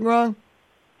Hattiesburg wrong?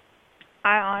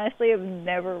 I honestly have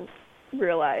never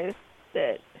realized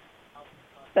that.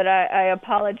 But I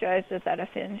apologize if that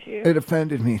offends you. It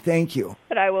offended me. Thank you.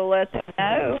 But I will let them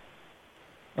know.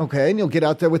 Okay, and you'll get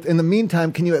out there in the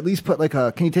meantime, can you at least put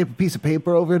can you tape a piece of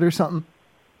paper over it or something?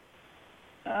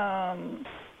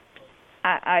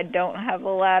 I don't have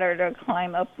a ladder to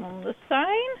climb up on the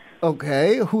sign.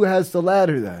 Okay, who has the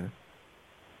ladder then?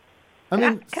 Can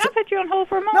I put you on hold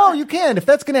for a moment? No, you can't. If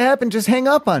that's going to happen, just hang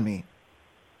up on me.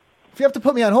 If you have to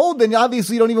put me on hold, then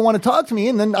obviously you don't even want to talk to me,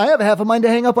 and then I have half a mind to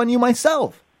hang up on you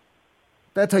myself.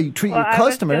 That's how you treat your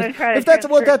customers. If that's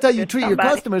how you treat your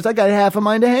customers, I got half a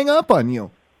mind to hang up on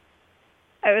you.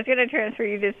 I was going to transfer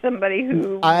you to somebody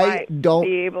who might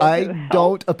be able to help.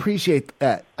 Don't appreciate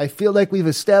that. I feel like we've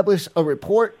established a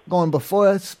rapport going before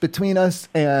us, between us,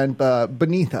 and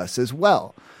beneath us as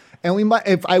well. And we might,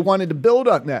 if I wanted to build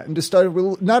on that and to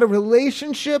start not a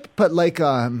relationship, but like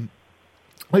a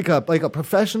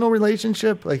professional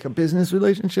relationship, like a business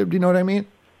relationship. Do you know what I mean?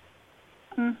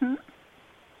 Mm-hmm.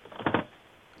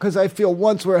 Because I feel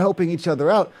once we're helping each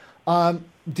other out.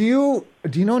 Do you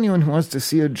know anyone who wants to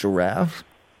see a giraffe?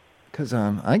 Because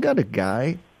I got a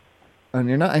guy,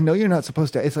 and I know you're not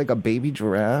supposed to. It's like a baby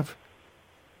giraffe,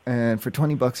 and for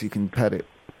 $20 you can pet it.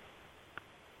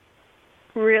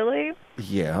 Really?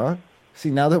 Yeah. See,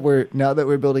 now that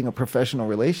we're building a professional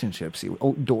relationship,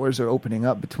 doors are opening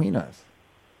up between us.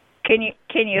 Can you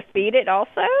feed it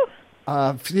also?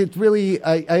 It really,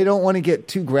 I don't want to get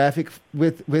too graphic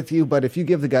with you, but if you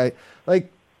give the guy,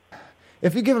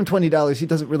 if you give him $20, he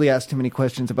doesn't really ask too many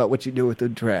questions about what you do with the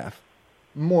giraffe.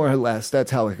 More or less,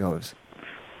 that's how it goes.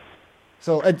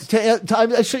 So, I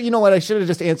should have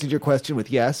just answered your question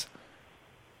with yes.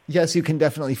 Yes, you can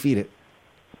definitely feed it.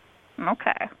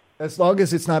 Okay. As long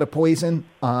as it's not a poison,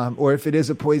 or if it is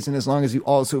a poison, as long as you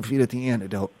also feed it the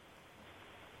antidote.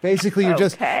 Basically, you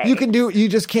just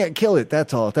can't kill it.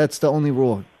 That's all. That's the only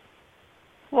rule.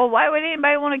 Well, why would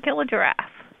anybody want to kill a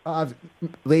giraffe?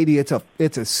 Lady, it's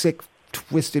a sick,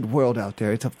 twisted world out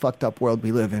there. It's a fucked up world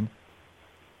we live in.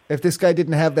 If this guy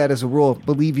didn't have that as a rule,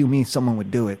 believe you me, someone would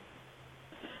do it.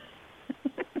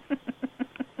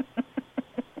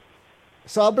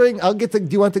 So do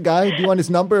you want the guy? Do you want his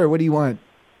number or what do you want?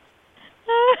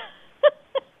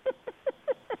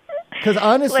 Because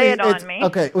honestly, lay it on me.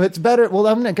 Okay. Well, it's better. Well,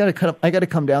 I got to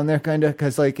come down there, kind of,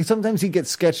 because sometimes he gets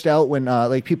sketched out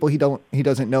when people he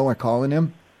doesn't know are calling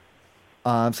him.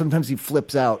 Sometimes he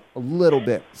flips out a little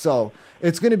bit. So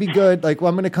it's going to be good.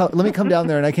 Let me come down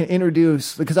there and I can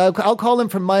introduce, because I'll call him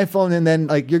from my phone and then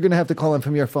you're going to have to call him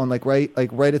from your phone, right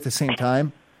at the same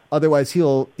time. Otherwise,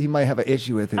 he might have an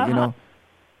issue with it. You know.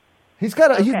 He's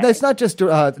got that's not just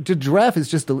the giraffe is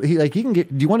just he can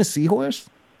get. Do you want a seahorse?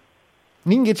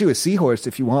 He can get you a seahorse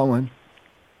if you want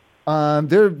one.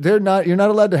 They're not. You're not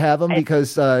allowed to have them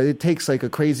because it takes a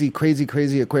crazy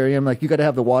aquarium. You got to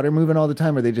have the water moving all the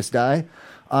time, or they just die.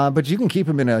 But you can keep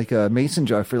them in a mason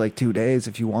jar for 2 days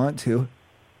if you want to.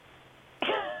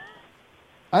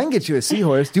 I can get you a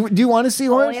seahorse. Do you want a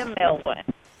seahorse? Only a male one.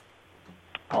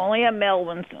 Only a male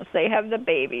one since they have the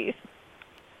babies.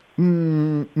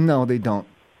 No, they don't.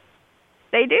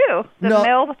 They do. The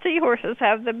male seahorses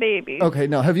have the babies. Okay,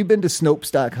 no. Have you been to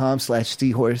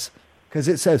Snopes.com/seahorse? Because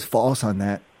it says false on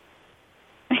that.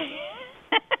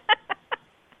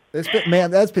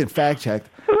 That's been fact checked.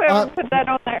 Whoever put that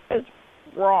on there is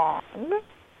wrong.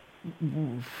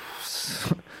 Ma'am,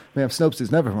 Snopes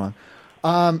is never wrong.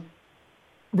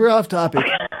 We're off topic.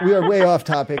 We are way off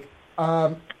topic.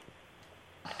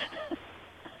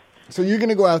 So you're going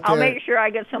to go out there. I'll make sure I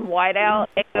get some white out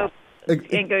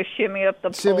and go shimmy up the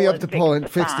pole. Shimmy up the pole and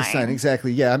fix the sign.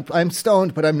 Exactly. Yeah, I'm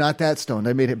stoned, but I'm not that stoned.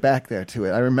 I made it back there to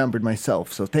it. I remembered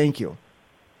myself, so thank you.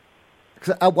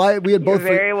 Why we had both. You're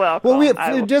very welcome.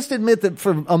 Well, just admit that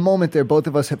for a moment there, both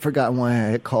of us had forgotten why I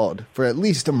had called for at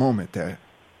least a moment there.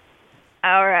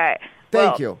 All right.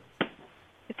 Thank you.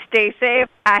 Stay safe.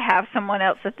 I have someone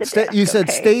else at the desk. You said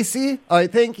okay? Stacy? All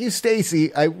right, thank you,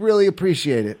 Stacy. I really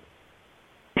appreciate it.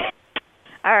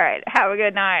 All right. Have a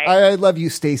good night. I love you,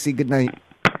 Stacy. Good night.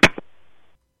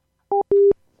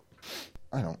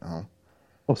 I don't know.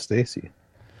 Oh, Stacy.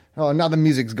 Oh, now the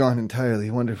music's gone entirely.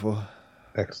 Wonderful.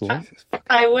 Excellent.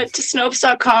 I went to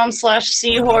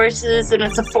Snopes.com/seahorses and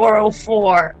it's a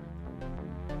 404.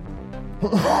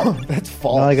 That's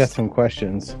false. Now I got some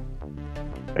questions.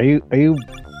 Are you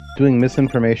doing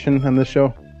misinformation on this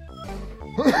show?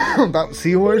 About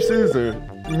seahorses, or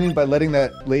you mean by letting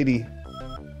that lady?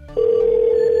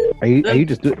 You're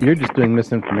just doing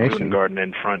misinformation? Garden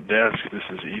and front desk. This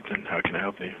is Ethan. How can I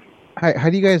help you? How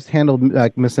do you guys handle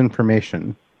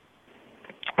misinformation?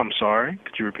 I'm sorry.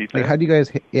 Could you repeat that? Like, how do you guys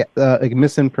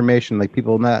misinformation? Like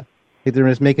people they're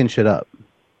just making shit up.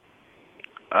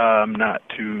 I'm not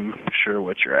too sure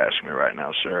what you're asking me right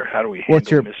now, sir. How do we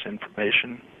handle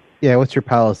misinformation? Yeah, what's your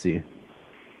policy?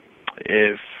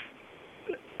 If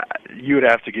you would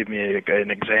have to give me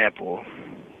an example.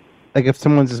 Like if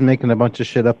someone's just making a bunch of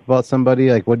shit up about somebody,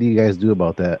 like what do you guys do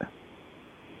about that?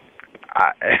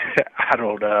 I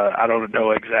don't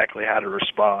know exactly how to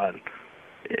respond.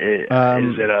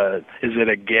 Is it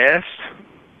a guest?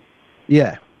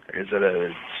 Yeah. Is it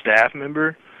a staff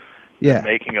member? Yeah.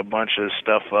 Making a bunch of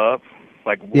stuff up?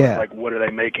 Like what are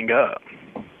they making up?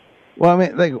 Well, I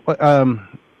mean,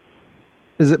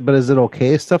 is it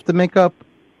okay stuff to make up?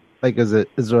 Like, is there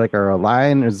like a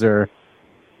line? Is there?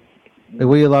 Like,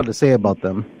 what are you allowed to say about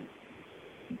them?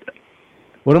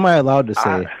 What am I allowed to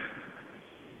say?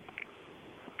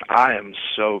 I am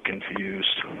so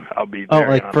confused. I'll be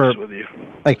very honest with you.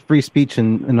 Like free speech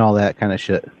and all that kind of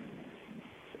shit.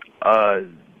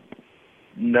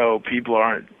 No, people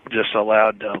aren't just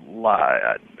allowed to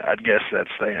lie. I guess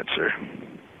that's the answer.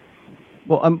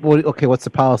 Well, okay, what's the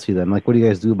policy then? Like, what do you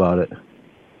guys do about it?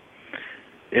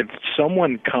 If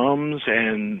someone comes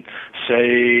and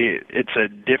say it's a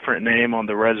different name on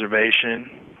the reservation,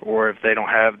 or if they don't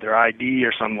have their ID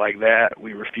or something like that,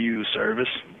 we refuse service.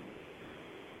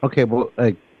 Okay, well,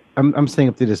 like, I'm saying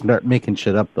if they just start making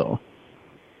shit up, though.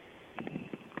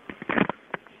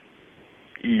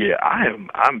 Yeah,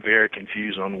 I'm very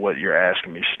confused on what you're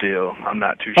asking me. Still, I'm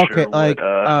not too sure. Okay,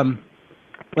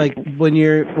 like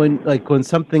when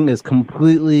something is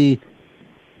completely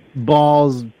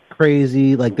balls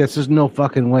crazy, like there's just no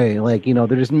fucking way. Like, they're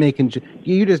just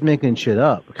you're just making shit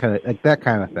up, kind of like that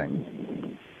kind of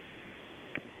thing.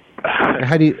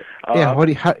 How do you? What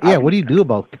do you do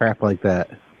about crap like that?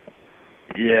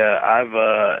 Yeah, I've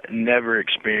never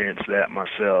experienced that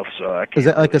myself, so I can't. Is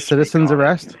that like a citizen's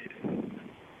arrest?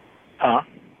 Huh?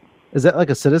 Is that like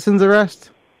a citizen's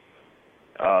arrest?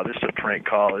 Oh, this is a prank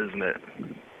call, isn't it?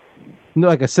 No,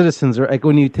 like a citizen's, like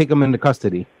when you take them into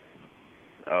custody.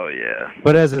 Oh, yeah.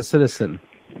 But as a citizen.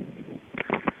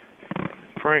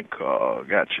 Prank call,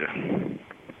 gotcha.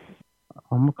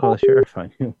 I'm gonna call the sheriff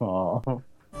on you. Oh.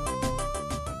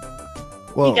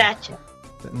 Whoa. You gotcha.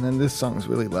 And then this song's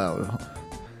really loud.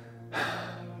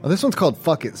 Oh, this one's called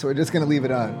Fuck It, so we're just gonna leave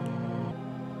it on.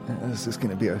 This is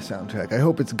going to be our soundtrack. I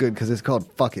hope it's good because it's called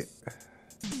Fuck It.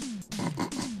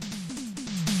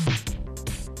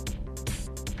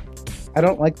 I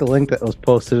don't like the link that was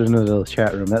posted into the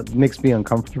chat room. That makes me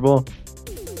uncomfortable.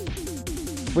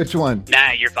 Which one?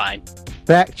 Nah, you're fine.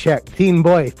 Fact check. Teen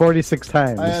boy 46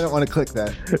 times. I don't want to click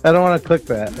that. I don't want to click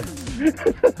that.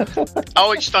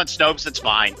 Oh, it's just on Snopes. It's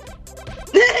fine.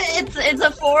 It's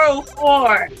a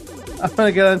 404. I'm going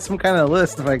to get on some kind of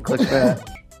list if I click that.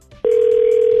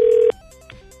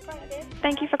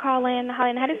 Thank you for calling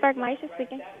Holly and Hattiesburg. Maisha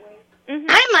speaking. Mm-hmm.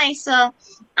 Hi, Maisha.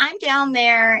 I'm down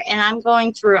there and I'm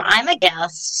going through. I'm a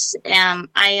guest and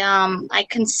I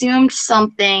consumed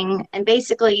something and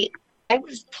basically I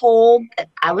was told that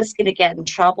I was going to get in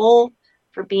trouble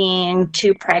for being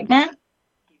too pregnant.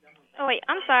 Oh wait,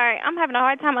 I'm sorry. I'm having a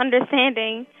hard time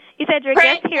understanding. You said you're a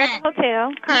guest here at the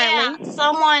hotel currently. Yeah,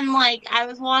 someone I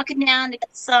was walking down to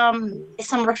get some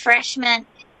refreshment.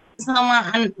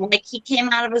 Someone, he came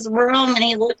out of his room and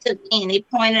he looked at me and he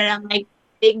pointed at my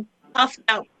big, puffed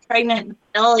out pregnant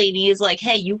belly and he's like,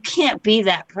 hey, you can't be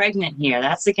that pregnant here.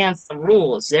 That's against the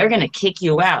rules. They're going to kick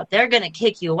you out. They're going to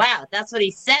kick you out. That's what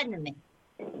he said to me.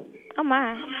 Oh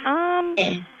my.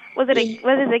 Was it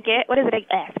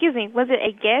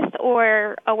a guest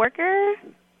or a worker?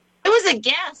 It was a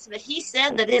guess, but he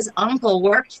said that his uncle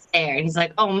worked there. And he's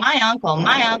like, oh, my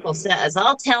uncle says,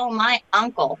 I'll tell my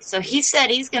uncle. So he said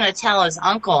he's going to tell his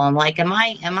uncle. I'm like, am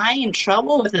I in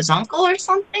trouble with his uncle or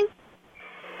something?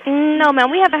 No,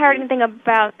 ma'am, we haven't heard anything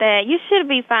about that. You should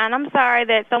be fine. I'm sorry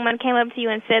that someone came up to you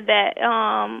and said that.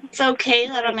 It's okay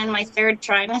that I'm in my 3rd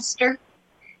trimester?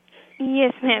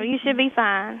 Yes, ma'am, you should be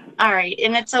fine. All right,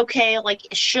 and it's okay, like,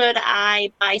 should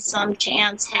I, by some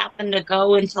chance, happen to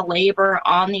go into labor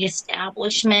on the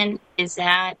establishment? Is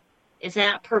that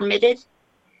permitted?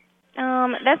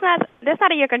 That's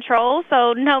not in your control,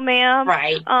 so no, ma'am.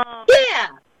 Right. Yeah.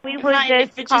 We would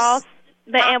just call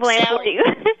the ambulance for you.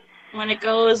 When it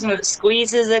goes, when it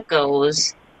squeezes, it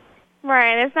goes.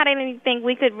 Right, it's not anything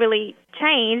we could really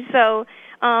change, so,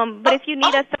 but if you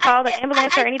need us to call the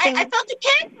ambulance or anything... I felt a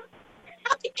kick.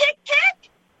 Kick.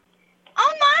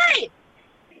 Oh, my.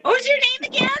 What was your name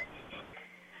again?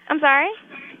 I'm sorry?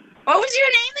 What was your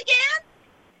name again?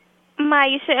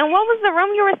 Maisha. And what was the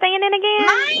room you were staying in again?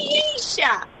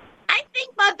 Maisha. I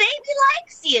think my baby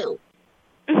likes you.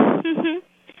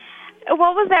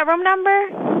 What was that room number?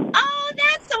 Oh,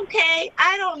 that's okay.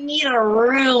 I don't need a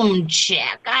room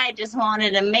check. I just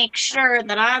wanted to make sure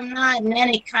that I'm not in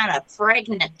any kind of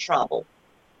pregnant trouble.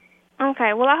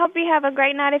 Okay, well, I hope you have a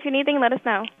great night. If you need anything, let us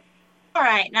know. All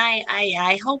right, and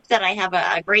I hope that I have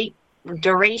a great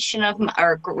duration of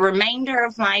or remainder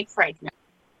of my pregnancy.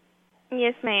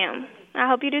 Yes, ma'am. I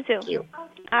hope you do too. Thank you.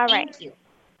 All right. Thank you.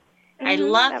 I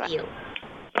love Bye-bye. you.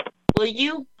 Will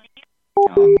you?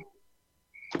 You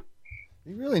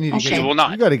really need to Okay. get. You will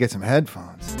not. You got to get some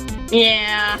headphones.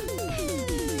 Yeah.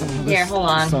 Here, hold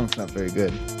on. This song's not very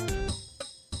good.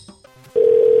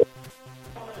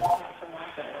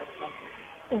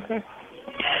 Okay.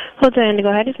 Hotel Indigo,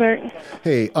 Hattiesburg.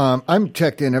 Hey, I'm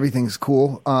checked in. Everything's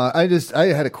cool. I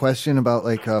had a question about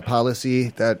like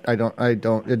policy that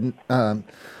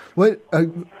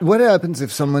what happens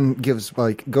if someone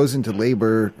goes into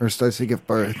labor or starts to give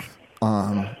birth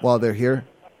while they're here?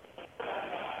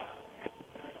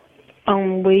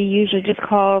 We usually just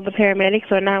call the paramedics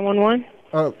or 911.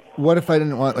 What if I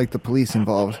didn't want like the police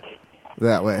involved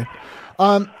that way?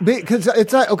 Because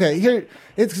it's not okay here.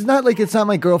 It's not like it's not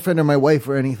my girlfriend or my wife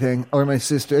or anything or my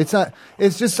sister. It's not.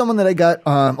 It's just someone that I got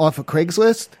off of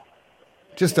Craigslist.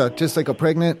 Just like a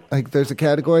pregnant. Like there's a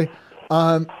category.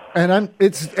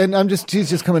 She's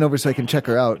just coming over so I can check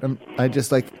her out.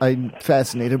 I'm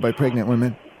fascinated by pregnant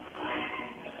women.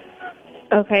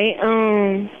 Okay.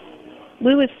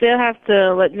 We would still have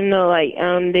to let them know,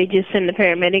 they just send the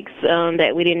paramedics,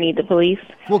 that we didn't need the police.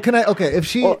 Well,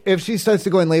 if she starts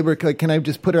to go in labor, can I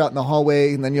just put her out in the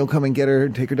hallway and then you'll come and get her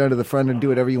and take her down to the front and do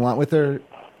whatever you want with her?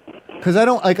 Because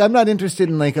I'm not interested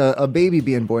in a baby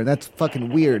being born. That's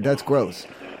fucking weird. That's gross.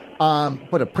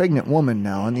 But a pregnant woman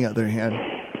now, on the other hand,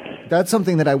 that's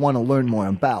something that I want to learn more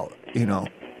about, you know.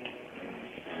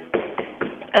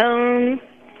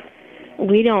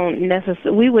 We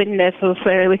wouldn't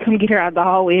necessarily come get her out of the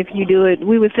hallway if you do it.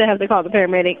 We would still have to call the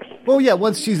paramedics. Well, yeah,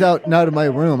 once she's out and out of my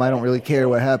room, I don't really care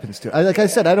what happens to her. Like I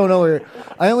said, I don't know her.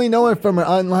 I only know her from her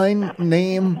online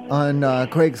name on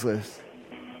Craigslist.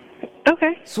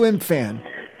 Okay. Swim Fan.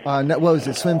 What was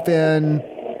it? Swim Fan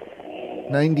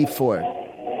 94.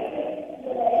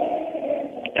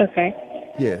 Okay.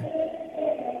 Yeah.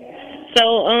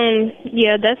 So,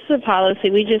 yeah, that's the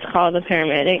policy. We just call the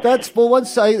paramedic. That's I'm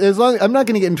not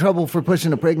going to get in trouble for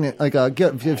pushing a pregnant,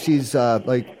 if she's, I'm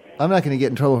not going to get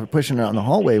in trouble for pushing her out in the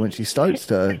hallway when she starts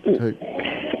to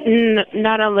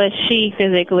Not unless she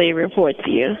physically reports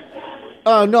you.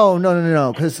 Oh, no,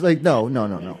 because, no,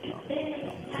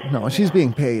 she's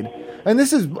being paid. And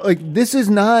this is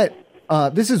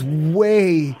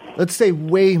way, let's say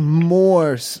way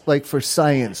more, for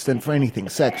science than for anything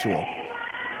sexual.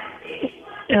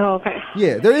 Oh, okay.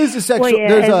 Yeah, there is a sexual.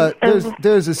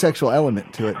 There's a sexual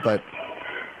element to it, but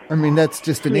I mean that's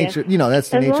just the nature. You know, that's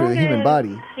the nature of the human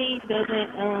body. She doesn't.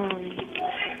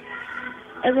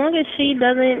 As long as she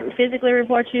doesn't physically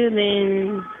report you,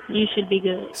 then you should be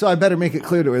good. So I better make it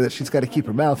clear to her that she's got to keep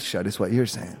her mouth shut. Is what you're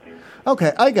saying?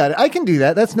 Okay, I got it. I can do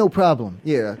that. That's no problem.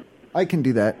 Yeah, I can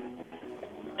do that.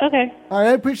 Okay. All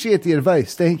right, I appreciate the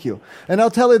advice. Thank you. And I'll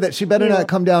tell her that she better not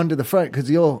come down to the front because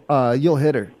you'll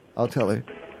hit her. I'll tell her.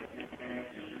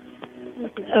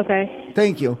 Okay.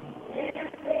 Thank you.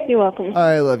 You're welcome.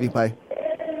 I love you. Bye.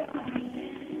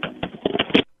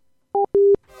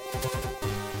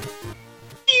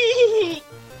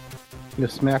 You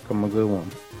smack him a good one.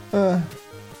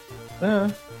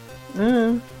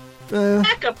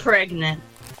 Smack a pregnant.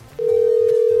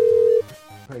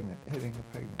 Hitting a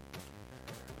pregnant.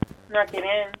 Knock it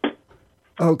in.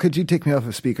 Oh, could you take me off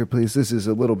of speaker, please? This is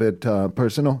a little bit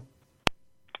personal.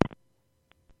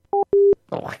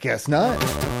 Oh, I guess not.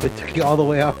 They took you all the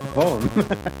way off the phone.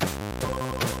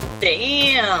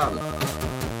 Damn.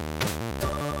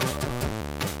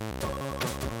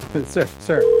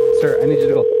 Sir, I need you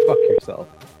to go fuck yourself.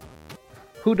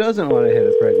 Who doesn't want to hit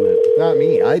a pregnant? Not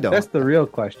me. I don't. That's the real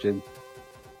question.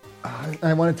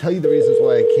 I want to tell you the reasons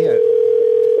why I can't.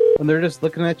 When they're just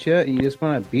looking at you and you just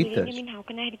want to beat this. How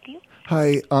can I help you?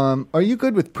 Hi. Are you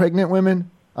good with pregnant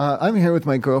women? I'm here with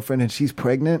my girlfriend and she's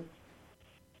pregnant.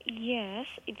 Yes,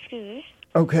 it's good.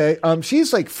 Okay.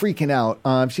 She's like freaking out.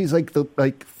 She's like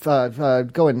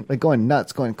going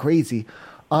nuts, going crazy.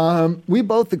 We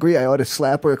both agree I ought to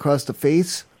slap her across the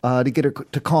face to get her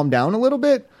to calm down a little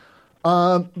bit.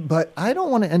 But I don't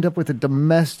want to end up with a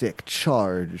domestic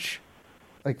charge,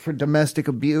 like for domestic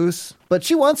abuse. But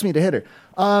she wants me to hit her.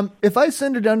 If I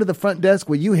send her down to the front desk,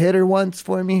 will you hit her once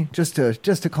for me, just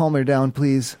to calm her down,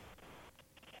 please?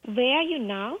 Where are you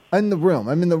now? I'm in the room.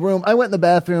 I went in the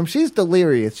bathroom. She's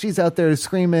delirious. She's out there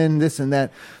screaming this and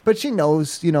that. But she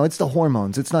knows, it's the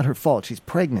hormones. It's not her fault. She's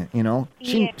pregnant,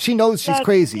 She knows she's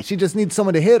crazy. She just needs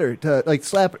someone to hit her, to like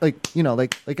slap her, like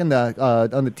in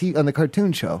the on the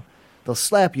cartoon show. They'll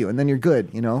slap you and then you're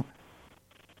good, And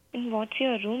what's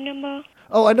your room number?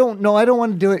 Oh, I don't know. I don't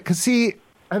want to do it because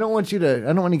I don't want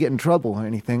to get in trouble or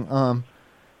anything. I'll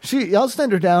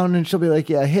send her down and she'll be like,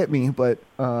 yeah, hit me, but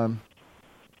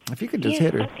if you could just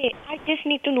hit her. Okay, I just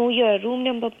need to know your room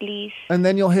number, please. And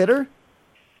then you'll hit her?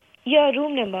 Your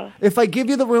room number. If I give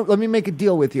you the room, let me make a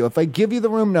deal with you. If I give you the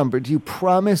room number, do you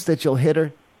promise that you'll hit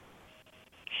her?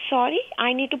 Sorry,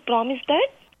 I need to promise that?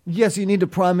 Yes, you need to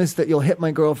promise that you'll hit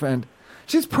my girlfriend.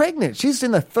 She's pregnant. She's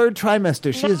in the 3rd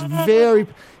trimester.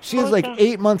 She is like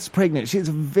 8 months pregnant. She's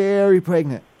very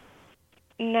pregnant.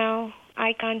 No,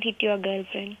 I can't hit your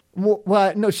girlfriend.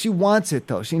 Well, no, she wants it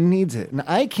though. She needs it, and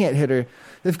I can't hit her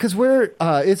because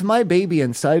it's my baby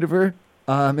inside of her.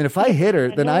 And if I hit her,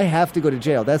 then I have to go to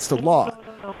jail. That's the law.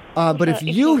 But if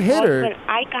you hit her,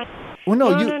 I can't. Well,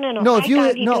 no.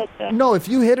 If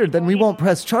you hit her, then we won't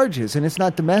press charges, and it's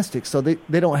not domestic, so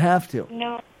they don't have to.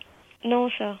 No,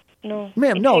 sir, no.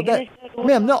 Ma'am, no,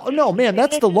 ma'am,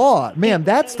 that's the law, ma'am,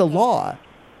 that's the law.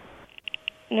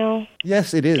 No.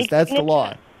 Yes, it is. That's the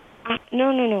law.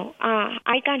 No.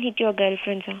 I can't hit your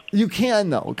girlfriend, sir. You can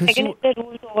though, because the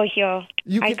rules over here.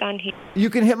 I can't hit.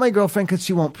 You can hit my girlfriend because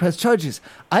she won't press charges.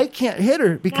 I can't hit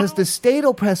her because the state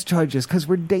will press charges because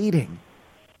we're dating.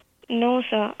 No,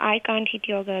 sir, I can't hit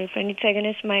your girlfriend. It's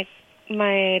against my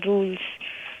rules.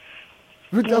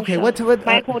 Okay, no, what?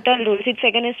 My hotel rules. It's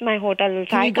against my hotel rules.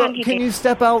 Can you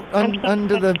step out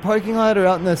under the parking lot or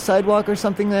out on the sidewalk or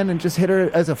something then and just hit her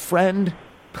as a friend,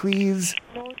 please?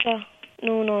 No, sir.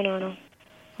 No.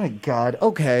 My God.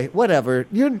 Okay, whatever.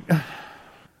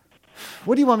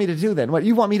 What do you want me to do then? What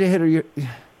you want me to hit her?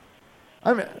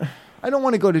 I don't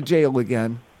want to go to jail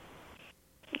again.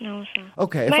 No, sir.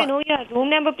 Okay. May I know your room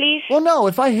number, please? Well, no.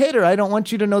 If I hit her, I don't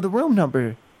want you to know the room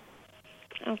number.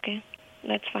 Okay,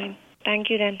 that's fine. Thank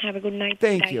you, then. Have a good night.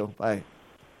 Thank you. Bye.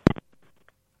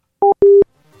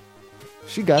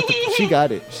 She got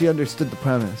it. She understood the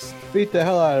premise. Beat the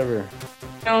hell out of her.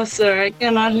 No, sir, I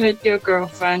cannot hit your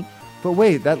girlfriend. But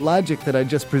wait, that logic that I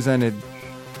just presented.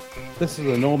 This is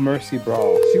a no mercy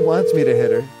brawl. She wants me to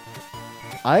hit her.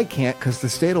 I can't because the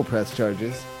state will press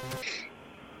charges.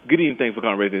 Good evening. Thanks for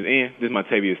calling Residence Inn. This is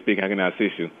Montavia speaking. How can I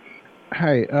assist you?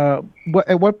 Hi.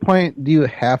 At what point do you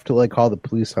have to call the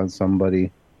police on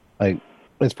somebody,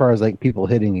 as far as people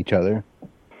hitting each other?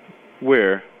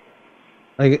 Where?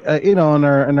 In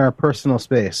our personal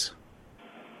space.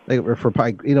 If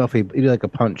we do a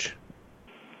punch.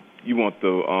 You want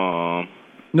the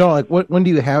No, when do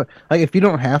you have if you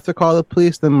don't have to call the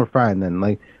police, then we're fine.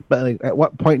 Then but at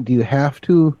what point do you have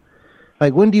to?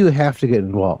 When do you have to get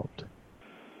involved?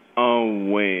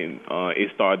 When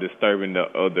it started disturbing the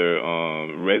other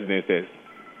residents that's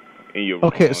in your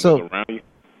around you.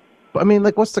 I mean,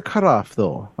 what's the cutoff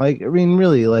though?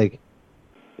 Really,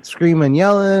 screaming,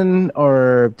 yelling,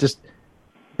 or just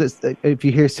this? If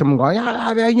you hear someone going,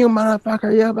 you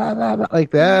motherfucker, you blah, blah, blah,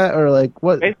 like that, or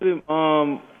what? Basically,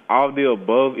 all of the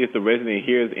above. If the resident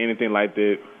hears anything like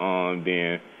that,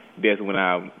 then that's when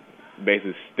I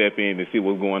basically step in to see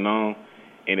what's going on.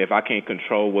 And if I can't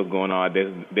control what's going on,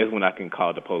 that's when I can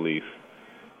call the police.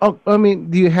 Oh, I mean,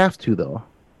 do you have to though?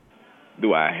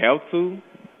 Do I have to?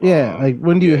 Yeah,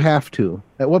 when do you have to?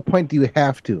 At what point do you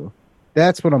have to?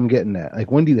 That's what I'm getting at.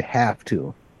 When do you have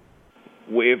to?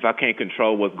 Well, if I can't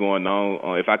control what's going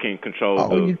on, if I can't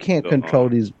control you can't control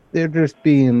these. They're just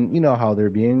being, how they're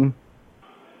being.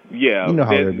 Yeah. You know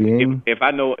how they're being. If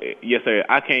I know, yes, sir,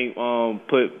 I can't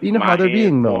put You know how they're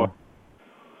being, though.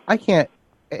 I can't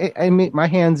I mean, my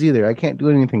hands either. I can't do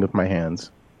anything with my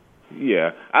hands.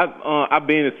 Yeah, I've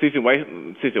been in a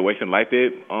situation like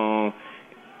that.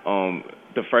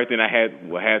 The first thing I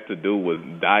had to do was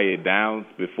dial it down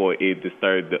before it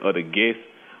disturbed the other guests.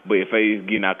 But if it's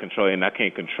getting out of control and I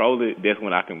can't control it, that's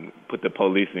when I can put the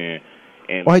police in.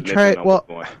 And I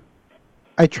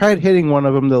tried hitting one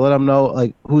of them to let them know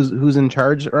like who's in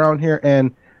charge around here,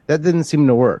 and that didn't seem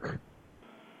to work.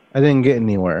 I didn't get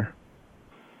anywhere.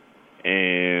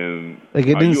 And like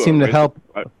it didn't seem to help.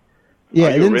 Yeah,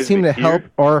 it didn't seem to help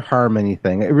or harm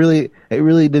anything. It really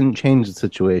didn't change the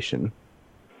situation.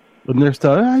 When they're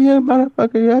still, yeah,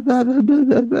 motherfucker, yeah, blah, blah, blah,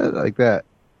 blah, blah, like that.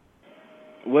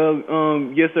 Well,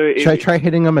 yes, sir. Should I try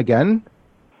hitting them again?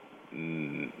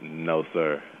 No,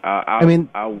 sir.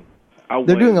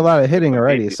 They're doing a lot of hitting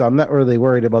already, so I'm not really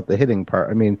worried about the hitting part.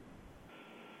 I mean,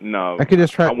 no, I could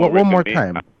just try one more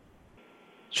time.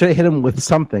 Should I hit him with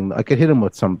something? I could hit him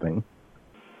with something.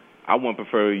 I wouldn't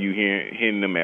prefer you hitting them at